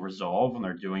strong resolve, and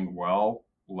they're doing well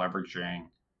leveraging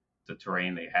the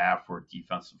terrain they have for a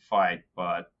defensive fight,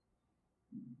 but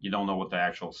you don't know what the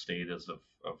actual state is of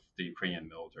the Ukrainian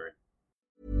military.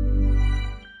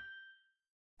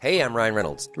 Hey, I'm Ryan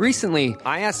Reynolds. Recently,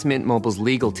 I asked Mint Mobile's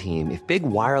legal team if big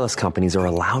wireless companies are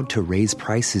allowed to raise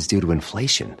prices due to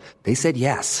inflation. They said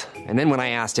yes. And then when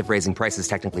I asked if raising prices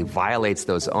technically violates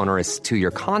those onerous 2-year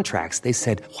contracts, they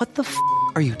said, "What the f***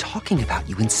 are you talking about,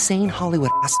 you insane Hollywood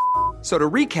ass?" So to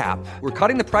recap, we're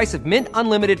cutting the price of Mint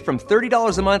Unlimited from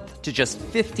 $30 a month to just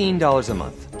 $15 a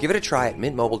month. Give it a try at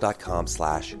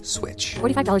mintmobile.com/switch.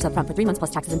 $45 up front for 3 months plus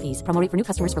taxes and fees. Promo rate for new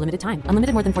customers for limited time.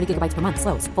 Unlimited more than 40 gigabytes per month.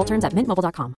 Slows full terms at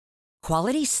mintmobile.com.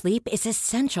 Quality sleep is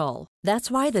essential.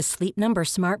 That's why the Sleep Number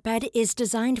Smart Bed is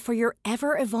designed for your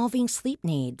ever-evolving sleep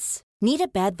needs. Need a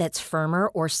bed that's firmer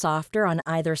or softer on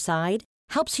either side?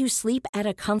 Helps you sleep at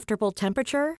a comfortable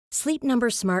temperature? Sleep Number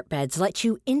Smart Beds let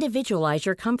you individualize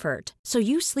your comfort, so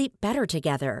you sleep better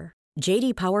together.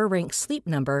 J.D. Power ranks Sleep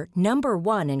Number number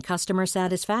 1 in customer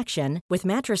satisfaction with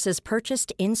mattresses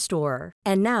purchased in-store.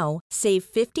 And now, save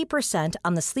 50%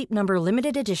 on the Sleep Number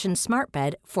Limited Edition Smart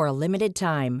Bed for a limited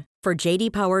time. For J.D.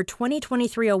 Power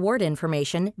 2023 award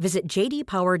information, visit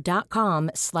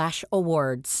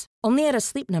jdpower.com/awards. Only at a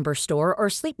Sleep Number store or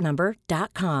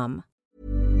sleepnumber.com.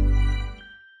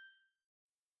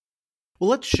 Well,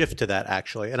 let's shift to that,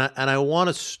 actually. And I want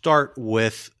to start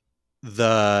with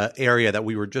the area that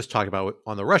we were just talking about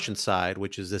on the Russian side,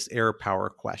 which is this air power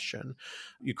question.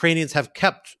 Ukrainians have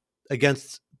kept,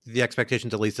 against the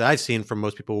expectations, at least that I've seen from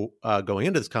most people going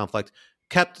into this conflict,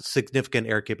 kept significant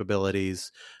air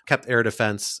capabilities, kept air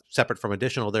defense separate from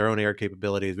their own air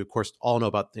capabilities. We, of course, all know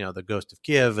about the Ghost of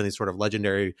Kiev and these sort of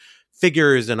legendary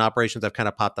figures and operations that have kind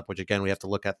of popped up, which, again, we have to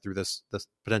look at through this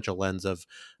potential lens of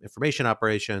information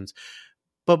operations.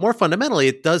 But more fundamentally,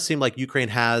 it does seem like Ukraine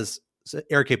has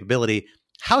air capability.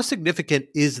 How significant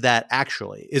is that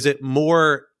actually? Is it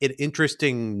more an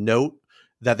interesting note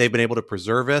that they've been able to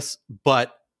preserve this,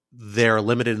 but they're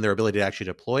limited in their ability to actually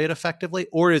deploy it effectively?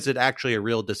 Or is it actually a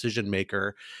real decision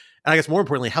maker? And I guess more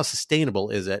importantly, how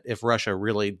sustainable is it if Russia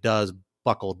really does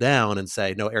buckle down and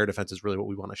say, no, air defense is really what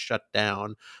we want to shut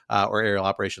down, or aerial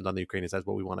operations on the Ukrainian side is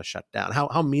what we want to shut down?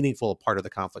 How meaningful a part of the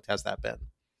conflict has that been?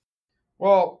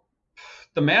 Well,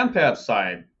 the manpad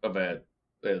side of it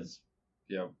is,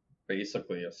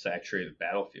 basically a saturated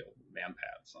battlefield with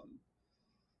manpads. And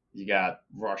you got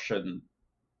Russian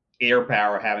air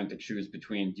power having to choose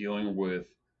between dealing with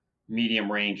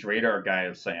medium-range radar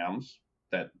guided SAMs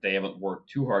that they haven't worked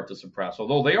too hard to suppress,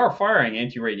 although they are firing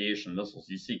anti-radiation missiles.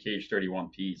 You see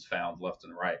KH-31Ps found left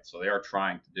and right, so they are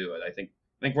trying to do it. I think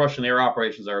Russian air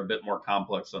operations are a bit more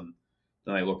complex than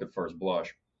they look at first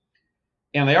blush.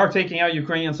 And they are taking out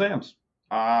Ukrainian SAMs.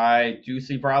 I do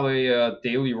see probably a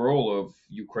daily roll of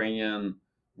Ukrainian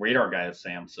radar-guided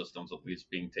SAM systems at least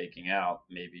being taken out,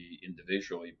 maybe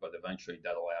individually, but eventually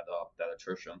that'll add up, that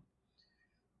attrition.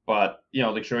 But,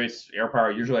 the choice air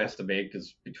power usually has to make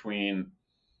is between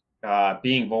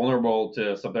being vulnerable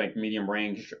to something like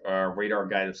medium-range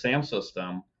radar-guided SAM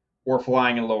system, or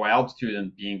flying in low altitude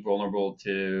and being vulnerable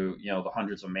to, the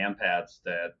hundreds of manpads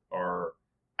that are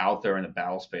out there in the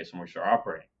battle space in which they're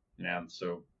operating. And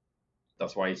so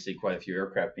that's why you see quite a few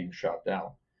aircraft being shot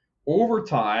down. Over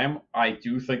time, I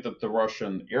do think that the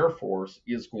Russian Air Force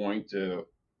is going to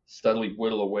steadily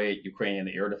whittle away at Ukrainian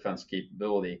air defense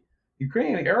capability.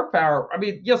 Ukrainian air power,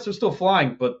 yes, they're still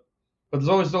flying, but there's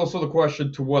always also the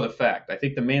question, to what effect? I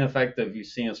think the main effect that you've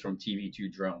seen is from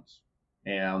TV-2 drones.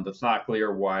 And it's not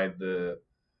clear why the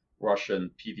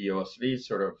Russian PVOSV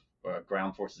sort of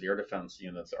ground forces air defense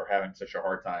units are having such a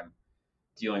hard time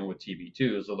dealing with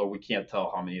TV-2s, although we can't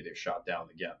tell how many they've shot down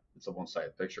again. It's a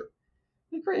one-sided picture.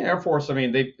 The Ukrainian Air Force,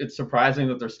 it's surprising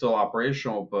that they're still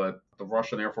operational, but the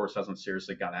Russian Air Force hasn't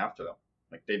seriously gone after them.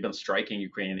 Like, they've been striking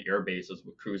Ukrainian air bases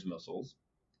with cruise missiles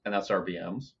and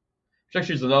SRBMs, which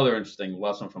actually is another interesting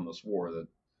lesson from this war, that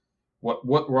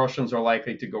what Russians are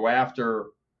likely to go after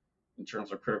in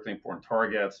terms of critically important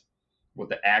targets, what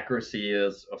the accuracy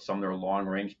is of some of their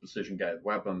long-range precision-guided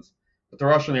weapons. But the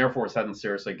Russian Air Force hadn't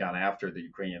seriously gone after the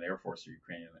Ukrainian Air Force or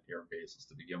Ukrainian air bases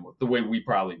to begin with, the way we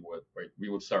probably would, right? We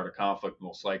would start a conflict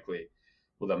most likely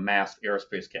with a massed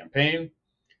airspace campaign,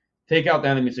 take out the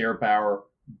enemy's air power,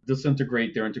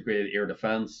 disintegrate their integrated air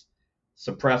defense,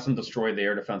 suppress and destroy the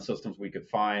air defense systems we could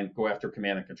find, go after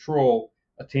command and control,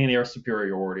 attain air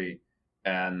superiority,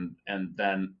 and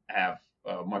then have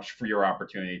a much freer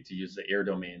opportunity to use the air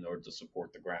domain in order to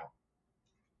support the ground.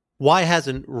 Why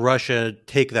hasn't Russia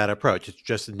take that approach? It's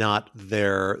just not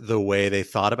the way they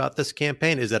thought about this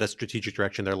campaign. Is that a strategic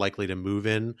direction they're likely to move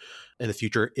in the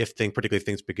future particularly if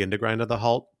things begin to grind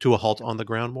to a halt on the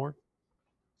ground more?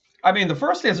 The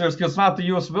first answer is because it's not the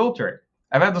U.S. military.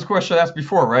 I've had this question asked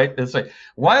before, right? It's like,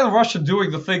 why are Russia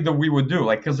doing the thing that we would do?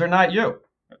 Like, because they're not you.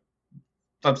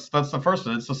 That's the first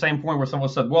one. It's the same point where someone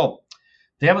said, well,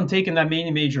 they haven't taken that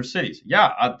many major cities.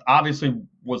 Yeah, obviously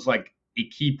was like a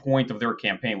key point of their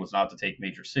campaign was not to take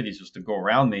major cities, just to go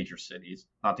around major cities,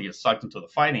 not to get sucked into the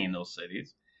fighting in those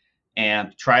cities,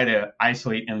 and try to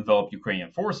isolate and envelop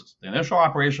Ukrainian forces. The initial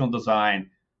operational design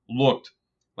looked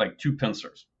like two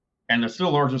pincers, and they're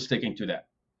still largely sticking to that.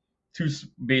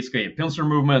 Basically a pincer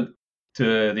movement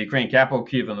to the Ukrainian capital,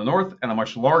 Kyiv, in the north, and a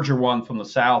much larger one from the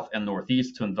south and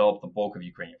northeast to envelop the bulk of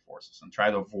Ukrainian forces and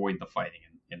try to avoid the fighting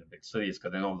in the big cities,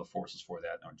 because they don't have the forces for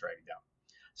that and are dragging down.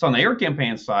 So on the air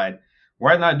campaign side,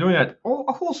 why not doing that?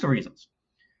 A host of reasons.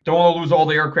 Don't want to lose all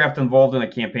the aircraft involved in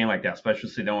a campaign like that, especially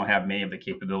since they don't have many of the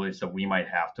capabilities that we might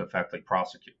have to effectively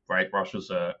prosecute, right?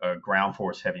 Russia's a ground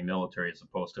force heavy military as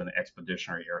opposed to an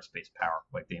expeditionary airspace power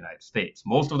like the United States.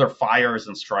 Most of their fires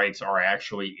and strikes are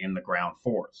actually in the ground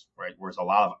force, right? Whereas a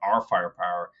lot of our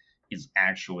firepower is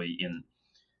actually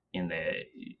in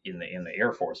the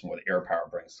Air Force and what air power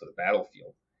brings to the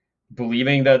battlefield.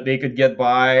 Believing that they could get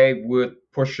by with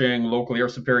pushing local air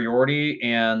superiority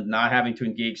and not having to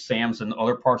engage SAMs in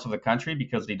other parts of the country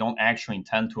because they don't actually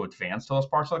intend to advance to those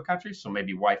parts of the country. So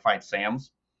maybe why fight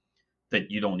SAMs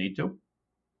that you don't need to?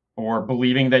 Or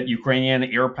believing that Ukrainian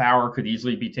air power could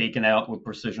easily be taken out with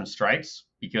precision strikes,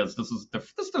 because this is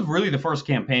really the first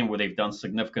campaign where they've done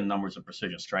significant numbers of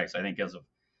precision strikes. I think as of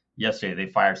yesterday,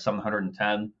 they fired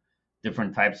 710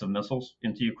 different types of missiles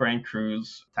into Ukraine,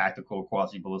 cruise, tactical,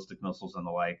 quasi-ballistic missiles, and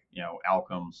the like,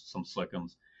 Alcoms, some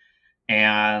Slickums,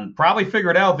 and probably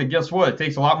figured out that, guess what, it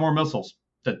takes a lot more missiles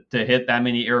to hit that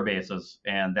many air bases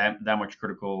and that much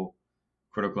critical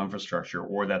infrastructure,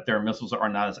 or that their missiles are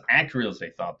not as accurate as they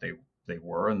thought they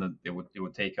were, and that it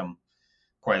would take them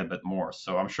quite a bit more.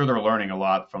 So I'm sure they're learning a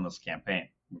lot from this campaign,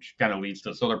 which kind of leads to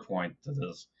this other point, that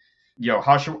is,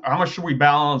 how much should we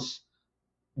balance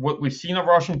what we've seen of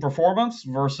Russian performance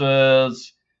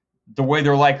versus the way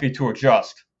they're likely to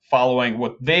adjust following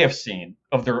what they have seen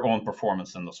of their own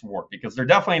performance in this war, because they're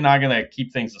definitely not going to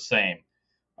keep things the same.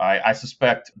 I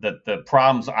suspect that the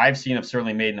problems I've seen have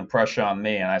certainly made an impression on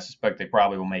me, and I suspect they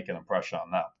probably will make an impression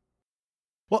on them.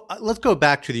 Well, let's go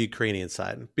back to the Ukrainian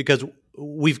side, because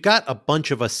we've got a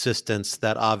bunch of assistance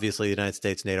that obviously the United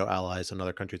States, NATO allies, and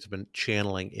other countries have been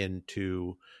channeling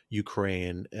into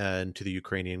Ukraine and to the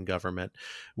Ukrainian government.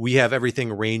 We have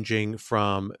everything ranging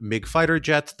from MiG fighter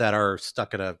jets that are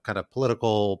stuck in a kind of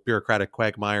political, bureaucratic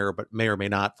quagmire, but may or may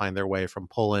not find their way from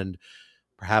Poland,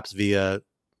 perhaps via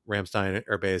Ramstein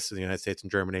Air Base in the United States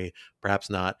and Germany, perhaps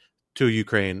not, to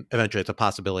Ukraine. Eventually, it's a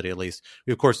possibility at least.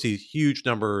 We, of course, see huge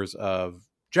numbers of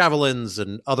javelins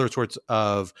and other sorts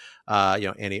of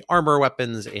anti-armor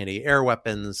weapons, anti-air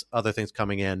weapons, other things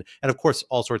coming in, and of course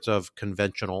all sorts of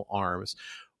conventional arms.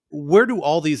 Where do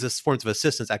all these forms of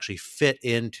assistance actually fit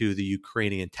into the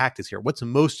Ukrainian tactics here? What's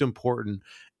most important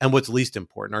and what's least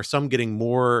important? Are some getting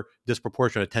more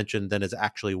disproportionate attention than is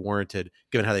actually warranted,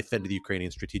 given how they fit into the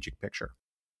Ukrainian strategic picture?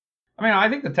 I mean, I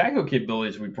think the tactical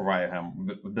capabilities we provided him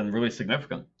have been really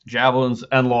significant. Javelins,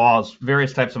 NLAWs,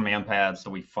 various types of manpads that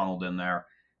we funneled in there,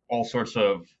 all sorts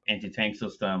of anti-tank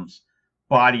systems,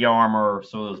 body armor,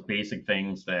 so those basic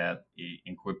things that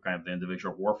equip kind of the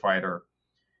individual warfighter,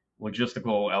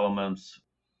 logistical elements.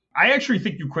 I actually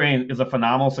think Ukraine is a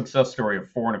phenomenal success story of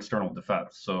foreign external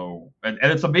defense. So, and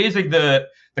it's amazing the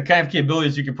kind of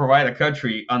capabilities you can provide a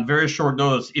country on very short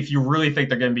notice if you really think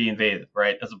they're going to be invaded,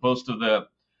 right? As opposed to the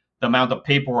amount of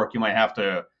paperwork you might have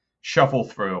to shuffle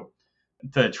through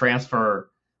to transfer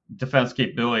defense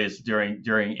capabilities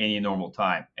during any normal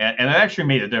time. And it actually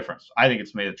made a difference. I think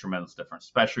it's made a tremendous difference,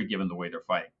 especially given the way they're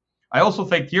fighting. I also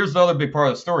think here's the other big part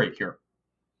of the story here.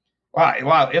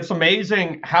 Wow, it's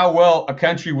amazing how well a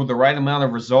country with the right amount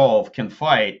of resolve can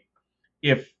fight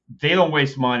if they don't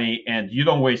waste money and you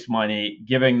don't waste money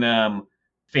giving them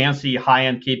fancy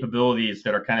high-end capabilities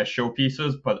that are kind of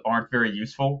showpieces but aren't very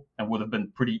useful and would have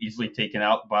been pretty easily taken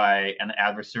out by an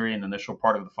adversary in the initial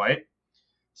part of the fight.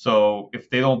 So if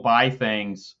they don't buy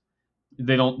things,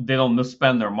 they don't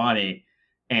misspend their money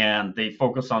and they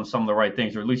focus on some of the right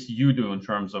things, or at least you do in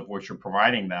terms of what you're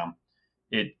providing them,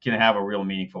 it can have a real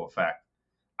meaningful effect.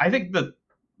 I think that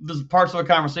there's parts of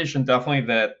the conversation definitely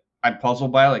that I'm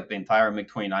puzzled by, like the entire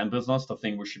MiG-29 business. The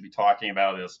thing we should be talking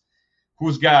about is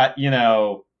who's got,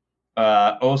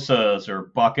 OSAs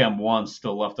or Buck M1s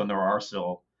still left on their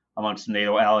arsenal amongst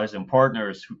NATO allies and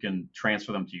partners who can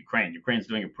transfer them to Ukraine. Ukraine's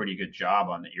doing a pretty good job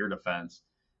on the air defense,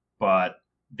 but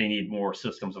they need more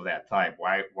systems of that type.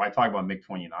 Why talk about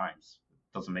MiG-29s?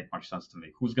 It doesn't make much sense to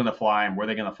me. Who's going to fly them? Where are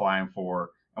they going to fly them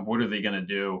for? And what are they going to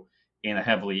do in a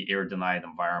heavily air-denied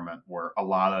environment where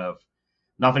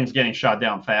nothing's getting shot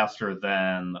down faster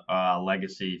than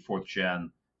legacy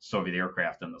fourth-gen Soviet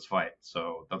aircraft in this fight?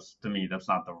 So to me, that's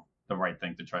not the right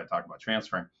thing to try to talk about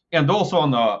transferring. And also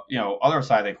on the other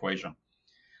side of the equation,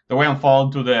 the way I'm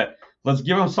falling to let's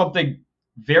give them something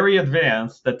very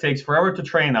advanced that takes forever to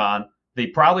train on. They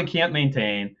probably can't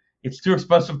maintain. It's too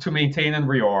expensive to maintain and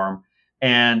rearm,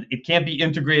 and it can't be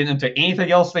integrated into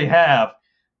anything else they have,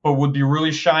 but would be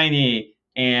really shiny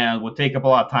and would take up a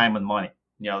lot of time and money.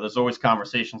 There's always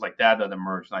conversations like that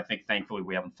emerge, and I think thankfully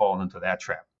we haven't fallen into that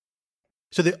trap.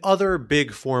 So the other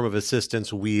big form of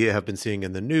assistance we have been seeing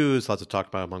in the news, lots of talk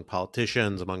about among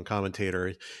politicians, among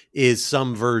commentators, is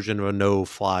some version of a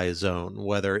no-fly zone,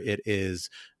 whether it is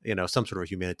some sort of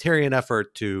humanitarian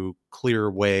effort to clear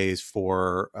ways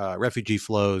for refugee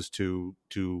flows to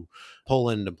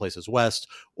Poland and places west,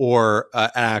 or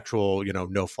an actual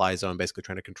no-fly zone, basically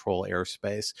trying to control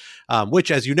airspace,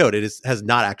 which, as you noted, has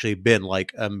not actually been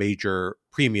like a major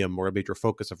premium or a major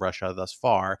focus of Russia thus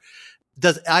far.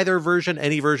 Does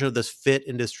any version of this fit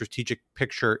into strategic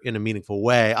picture in a meaningful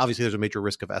way? Obviously, there's a major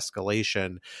risk of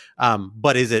escalation,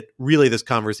 but is it really this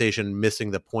conversation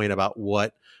missing the point about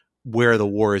where the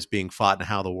war is being fought and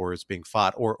how the war is being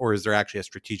fought, or is there actually a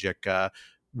strategic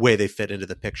way they fit into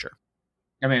the picture?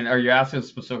 I mean, are you asking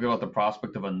specifically about the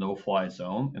prospect of a no-fly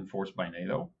zone enforced by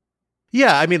NATO?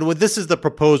 Yeah, I mean, this is the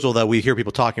proposal that we hear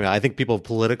people talking about. I think people have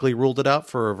politically ruled it out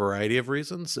for a variety of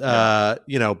reasons, but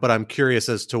I'm curious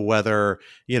as to whether,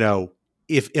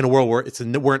 if in a world where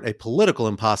weren't a political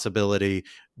impossibility,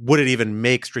 would it even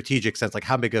make strategic sense? Like,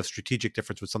 how big of a strategic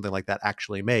difference would something like that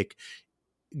actually make,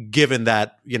 given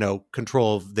that,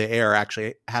 control of the air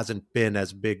actually hasn't been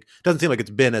as big, doesn't seem like it's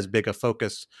been as big a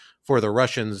focus for the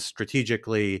Russians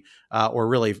strategically, or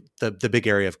really the big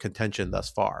area of contention thus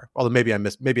far. Although maybe I'm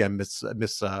misframing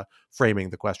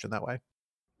the question that way.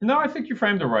 No, I think you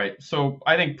framed it right. So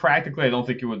I think practically, I don't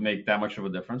think it would make that much of a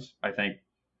difference. I think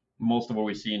most of what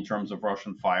we see in terms of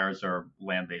Russian fires are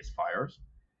land-based fires.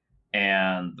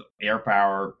 And air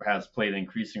power has played an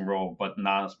increasing role, but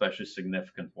not an especially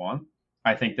significant one.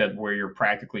 I think that where you're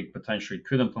practically potentially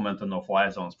could implement a no-fly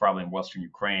zone is probably in Western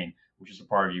Ukraine, which is a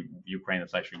part of Ukraine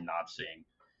that's actually not seeing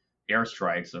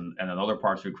airstrikes. And in other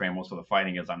parts of Ukraine, most of the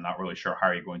fighting is, I'm not really sure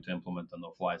how you're going to implement the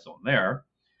no-fly zone there.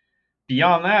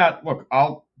 Beyond that, look,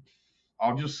 I'll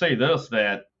just say this,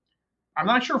 that I'm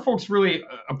not sure folks really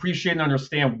appreciate and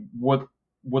understand what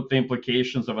the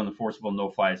implications of an enforceable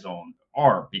no-fly zone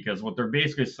are, because what they're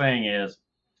basically saying is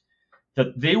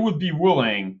that they would be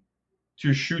willing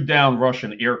to shoot down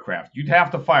Russian aircraft. You'd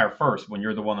have to fire first when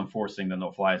you're the one enforcing the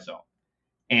no-fly zone.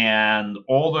 and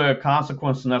all the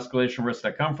consequences and escalation risks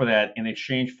that come for that in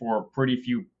exchange for pretty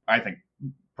few, I think,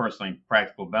 personally,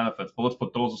 practical benefits. But let's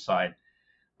put those aside.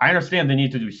 I understand the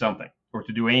need to do something, or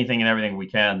to do anything and everything we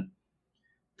can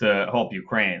to help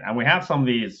Ukraine. And we have some of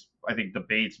these, I think,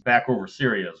 debates back over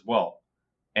Syria as well.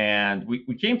 And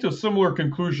we came to a similar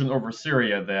conclusion over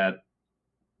Syria, that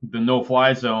the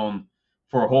no-fly zone,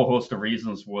 for a whole host of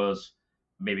reasons, was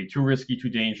maybe too risky, too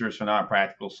dangerous, or not a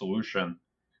practical solution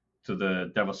to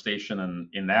the devastation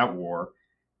in that war.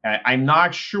 I'm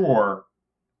not sure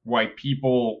why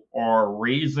people are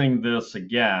raising this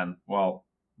again. Well,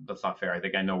 that's not fair. I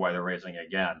think I know why they're raising it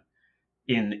again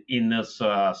in this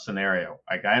scenario.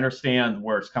 Like, I understand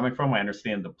where it's coming from. I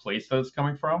understand the place that it's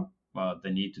coming from,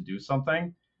 the need to do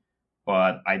something,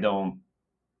 but I don't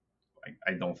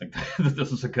think that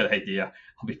this is a good idea.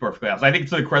 I'll be perfectly honest. I think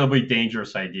it's an incredibly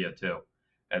dangerous idea too,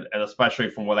 and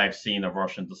especially from what I've seen of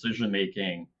Russian decision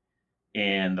making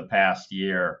in the past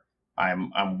year,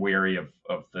 I'm wary of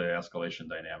the escalation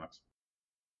dynamics.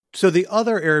 So the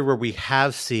other area where we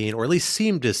have seen, or at least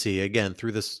seem to see, again,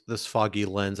 through this foggy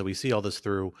lens, and we see all this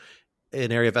through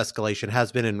an area of escalation,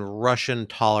 has been in Russian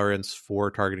tolerance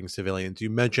for targeting civilians. You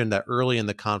mentioned that early in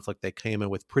the conflict, they came in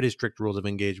with pretty strict rules of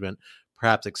engagement,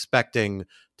 perhaps expecting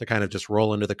to kind of just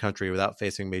roll into the country without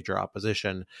facing major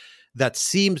opposition. That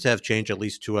seems to have changed, at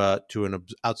least to an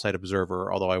outside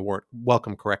observer, although I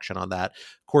welcome correction on that.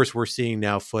 Of course, we're seeing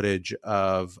now footage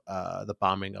of the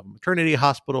bombing of a maternity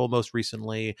hospital most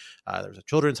recently. There was a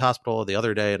children's hospital the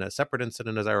other day in a separate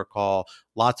incident, as I recall.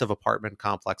 Lots of apartment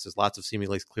complexes, lots of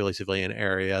seemingly clearly civilian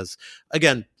areas.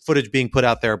 Again, footage being put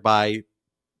out there by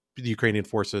the Ukrainian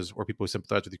forces or people who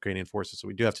sympathize with Ukrainian forces. So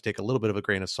we do have to take a little bit of a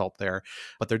grain of salt there.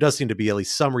 But there does seem to be at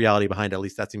least some reality behind it. At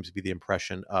least that seems to be the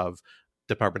impression of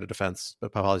Department of Defense,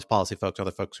 policy folks,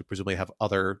 other folks who presumably have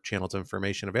other channels of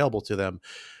information available to them.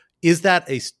 Is that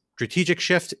a strategic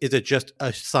shift? Is it just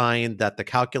a sign that the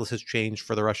calculus has changed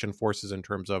for the Russian forces in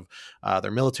terms of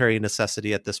their military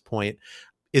necessity at this point?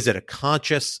 Is it a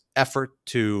conscious effort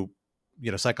to,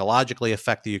 psychologically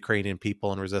affect the Ukrainian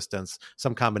people and resistance?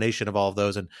 Some combination of all of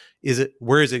those. And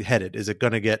where is it headed? Is it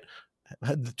going to get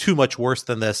too much worse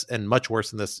than this and much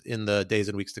worse than this in the days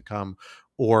and weeks to come?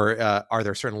 Or are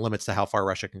there certain limits to how far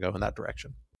Russia can go in that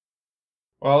direction?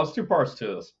 Well, there's two parts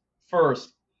to this.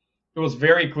 First, it was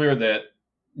very clear that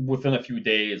within a few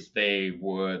days they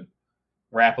would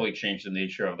rapidly change the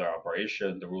nature of their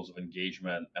operation, the rules of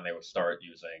engagement, and they would start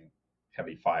using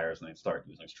heavy fires and they'd start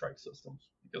using strike systems,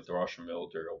 because the Russian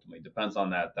military ultimately depends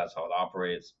on that. That's how it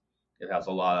operates. It has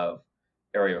a lot of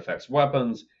area effects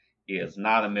weapons. It is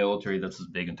not a military that's as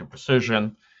big into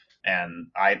precision. And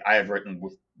I've written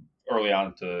early on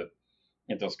into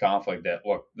this conflict that,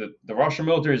 look, the Russian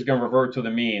military is going to revert to the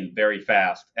mean very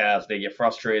fast as they get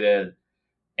frustrated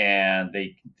and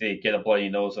they get a bloody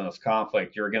nose in this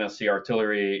conflict. You're going to see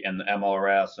artillery and the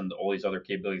MLRS and all these other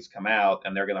capabilities come out,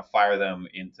 and they're going to fire them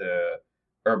into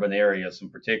urban areas in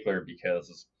particular,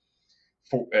 because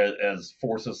as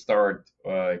forces start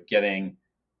getting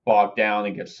bogged down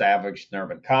and get savaged in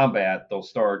urban combat, they'll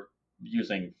start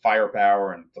using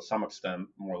firepower and, to some extent,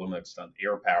 more limited extent,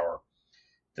 air power,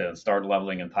 to start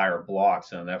leveling entire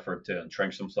blocks in an effort to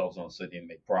entrench themselves in the city and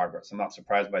make progress. I'm not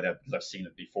surprised by that, because I've seen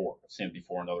it before. I've seen it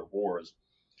before in other wars.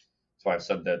 So I've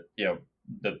said that,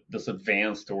 this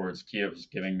advance towards Kiev is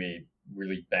giving me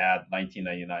really bad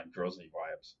 1999 Grozny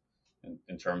vibes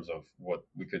in terms of what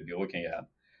we could be looking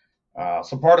at.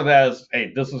 So part of that is,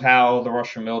 hey, this is how the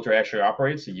Russian military actually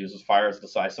operates. It uses fires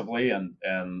decisively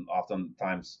and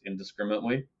oftentimes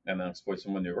indiscriminately, and then exploits a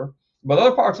maneuver. But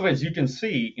other parts of it, as you can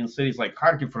see in cities like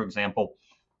Kharkiv, for example,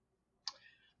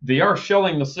 they are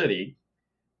shelling the city,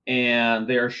 and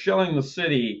they are shelling the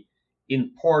city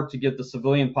in part to get the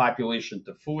civilian population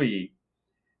to flee.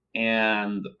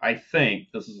 And I think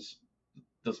this is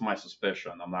my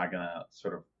suspicion. I'm not going to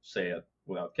sort of say it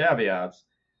without caveats,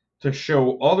 to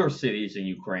show other cities in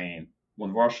Ukraine,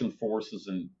 when Russian forces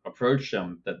approach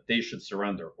them, that they should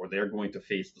surrender, or they're going to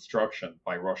face destruction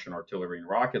by Russian artillery and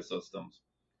rocket systems.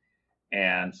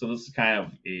 And so this is kind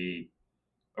of a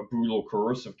brutal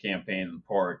coercive campaign in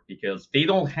part, because they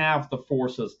don't have the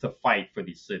forces to fight for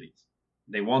these cities.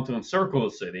 They want to encircle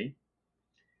the city,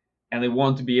 and they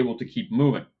want to be able to keep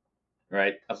moving,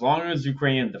 right? As long as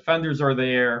Ukrainian defenders are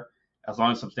there, as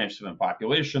long as substantial civilian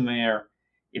population there,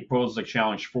 it poses a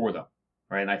challenge for them,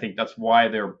 right? And I think that's why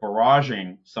they're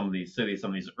barraging some of these cities,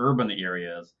 some of these urban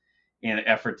areas, in an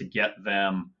effort to get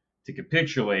them to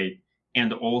capitulate,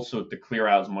 and also to clear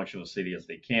out as much of the city as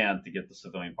they can to get the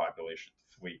civilian population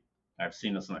to flee. I've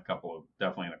seen this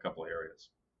definitely in a couple of areas.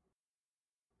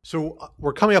 So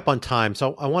we're coming up on time,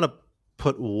 so I want to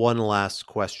put one last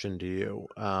question to you,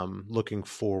 looking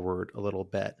forward a little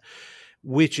bit,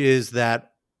 which is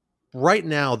that right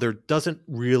now there doesn't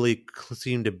really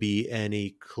seem to be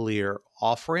any clear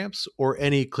off-ramps or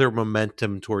any clear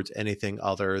momentum towards anything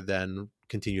other than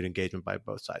continued engagement by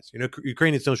both sides.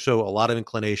 Ukrainians don't show a lot of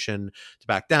inclination to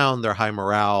back down. They're high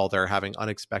morale. They're having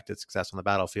unexpected success on the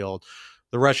battlefield.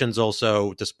 The Russians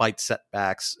also, despite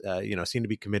setbacks, seem to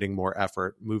be committing more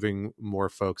effort, moving more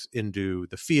folks into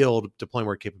the field, deploying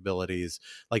more capabilities,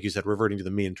 like you said, reverting to the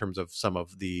mean in terms of some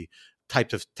of the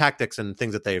types of tactics and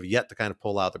things that they have yet to kind of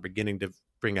pull out. They're beginning to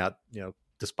bring out,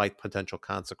 despite potential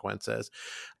consequences.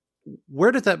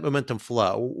 Where does that momentum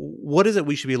flow? What is it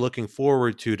we should be looking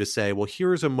forward to say, well,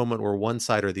 here's a moment where one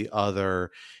side or the other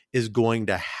is going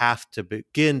to have to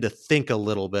begin to think a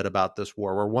little bit about this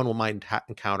war, where one might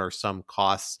encounter some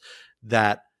costs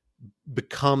that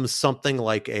becomes something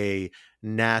like a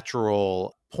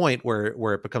natural point where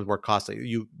it becomes more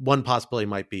costly. One possibility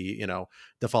might be,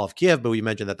 the fall of Kiev, but we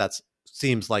mentioned that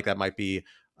seems like that might be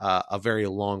a very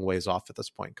long ways off at this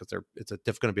point, because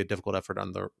it's going to be a difficult effort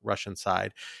on the Russian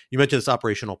side. You mentioned this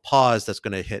operational pause that's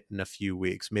going to hit in a few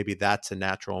weeks. Maybe that's a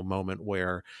natural moment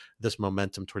where this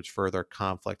momentum towards further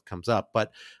conflict comes up.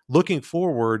 But looking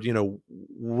forward,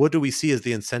 what do we see as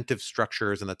the incentive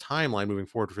structures and the timeline moving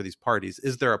forward for these parties?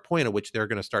 Is there a point at which they're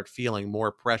going to start feeling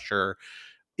more pressure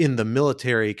in the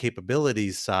military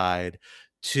capabilities side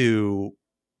to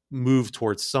move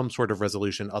towards some sort of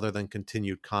resolution other than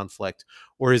continued conflict?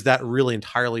 Or is that really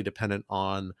entirely dependent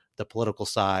on the political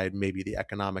side, maybe the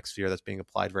economic sphere that's being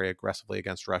applied very aggressively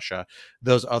against Russia,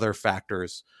 those other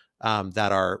factors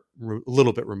that are a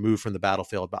little bit removed from the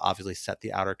battlefield, but obviously set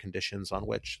the outer conditions on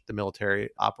which the military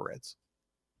operates?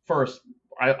 First,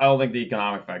 I don't think the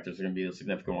economic factors are going to be the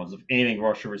significant ones. If anything,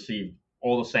 Russia received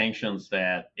all the sanctions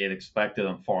that it expected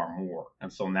and far more.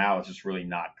 And so now it's just really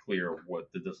not clear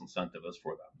what the disincentive is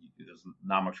for them. There's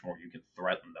not much more you can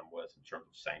threaten them with in terms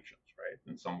of sanctions,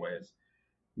 right? In some ways,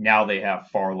 now they have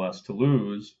far less to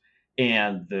lose.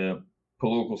 And the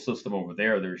political system over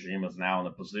there, the regime is now in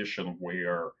a position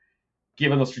where,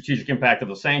 given the strategic impact of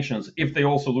the sanctions, if they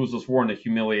also lose this war in a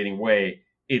humiliating way,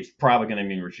 it's probably going to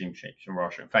mean regime change in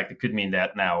Russia. In fact, it could mean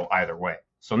that now either way.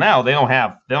 So now they don't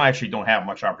have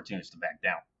much opportunities to back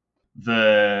down.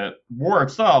 The war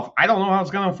itself, I don't know how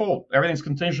it's going to unfold. Everything's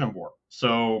contingent war.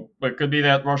 So it could be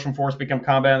that Russian forces become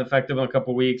combat effective in a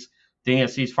couple of weeks, then you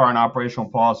have ceasefire and operational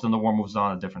pause, then the war moves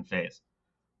on a different phase.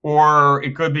 Or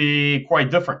it could be quite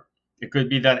different. It could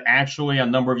be that actually a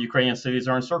number of Ukrainian cities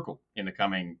are encircled in the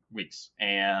coming weeks,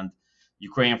 and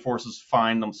Ukrainian forces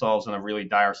find themselves in a really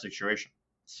dire situation.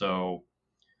 So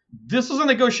this is a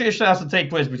negotiation that has to take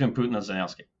place between Putin and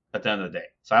Zelensky at the end of the day.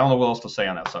 So I don't know what else to say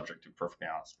on that subject, to be perfectly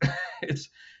honest.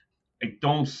 I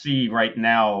don't see right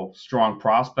now strong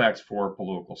prospects for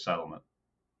political settlement,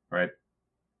 right?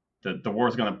 The war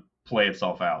is going to play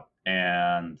itself out.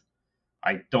 And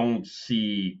I don't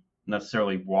see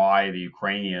necessarily why the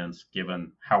Ukrainians,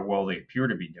 given how well they appear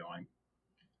to be doing,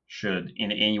 should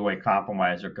in any way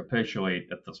compromise or capitulate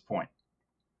at this point.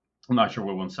 I'm not sure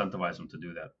what will incentivize them to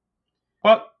do that.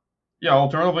 But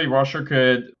alternatively, Russia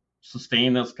could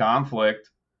sustain this conflict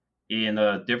in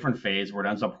a different phase where it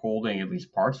ends up holding at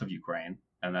least parts of Ukraine,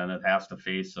 and then it has to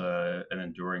face an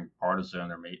enduring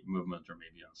partisan or movement or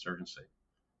maybe insurgency.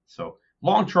 So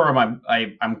long term,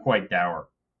 I'm quite dour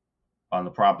on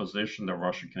the proposition that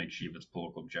Russia can achieve its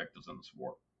political objectives in this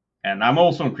war. And I'm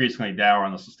also increasingly dour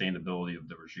on the sustainability of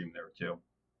the regime there too,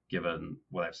 given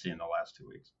what I've seen in the last 2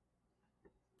 weeks.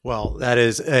 Well, that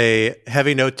is a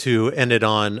heavy note to end it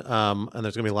on, and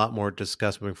there's going to be a lot more to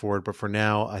discuss moving forward. But for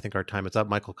now, I think our time is up.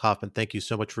 Michael Kofman, thank you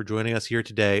so much for joining us here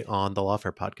today on the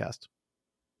Lawfare Podcast.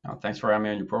 Thanks for having me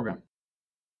on your program.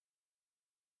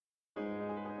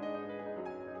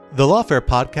 The Lawfare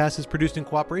Podcast is produced in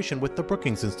cooperation with the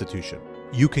Brookings Institution.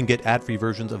 You can get ad-free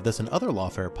versions of this and other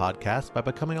Lawfare podcasts by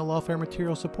becoming a Lawfare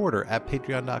material supporter at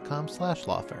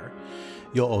patreon.com/lawfare.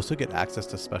 You'll also get access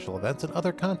to special events and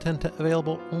other content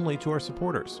available only to our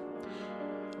supporters.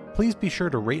 Please be sure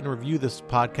to rate and review this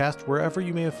podcast wherever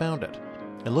you may have found it.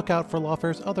 And look out for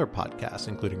Lawfare's other podcasts,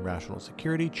 including Rational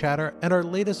Security, Chatter, and our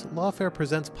latest Lawfare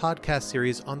Presents podcast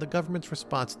series on the government's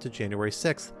response to January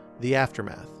 6th, The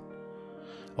Aftermath.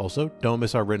 Also, don't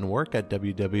miss our written work at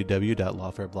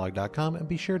www.lawfareblog.com, and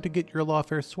be sure to get your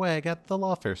Lawfare swag at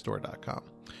thelawfarestore.com.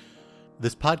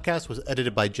 This podcast was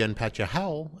edited by Jen Patcha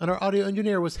Howell, and our audio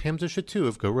engineer was Hamza Shatu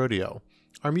of Go Rodeo.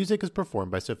 Our music is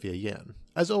performed by Sophia Yan.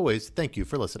 As always, thank you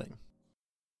for listening.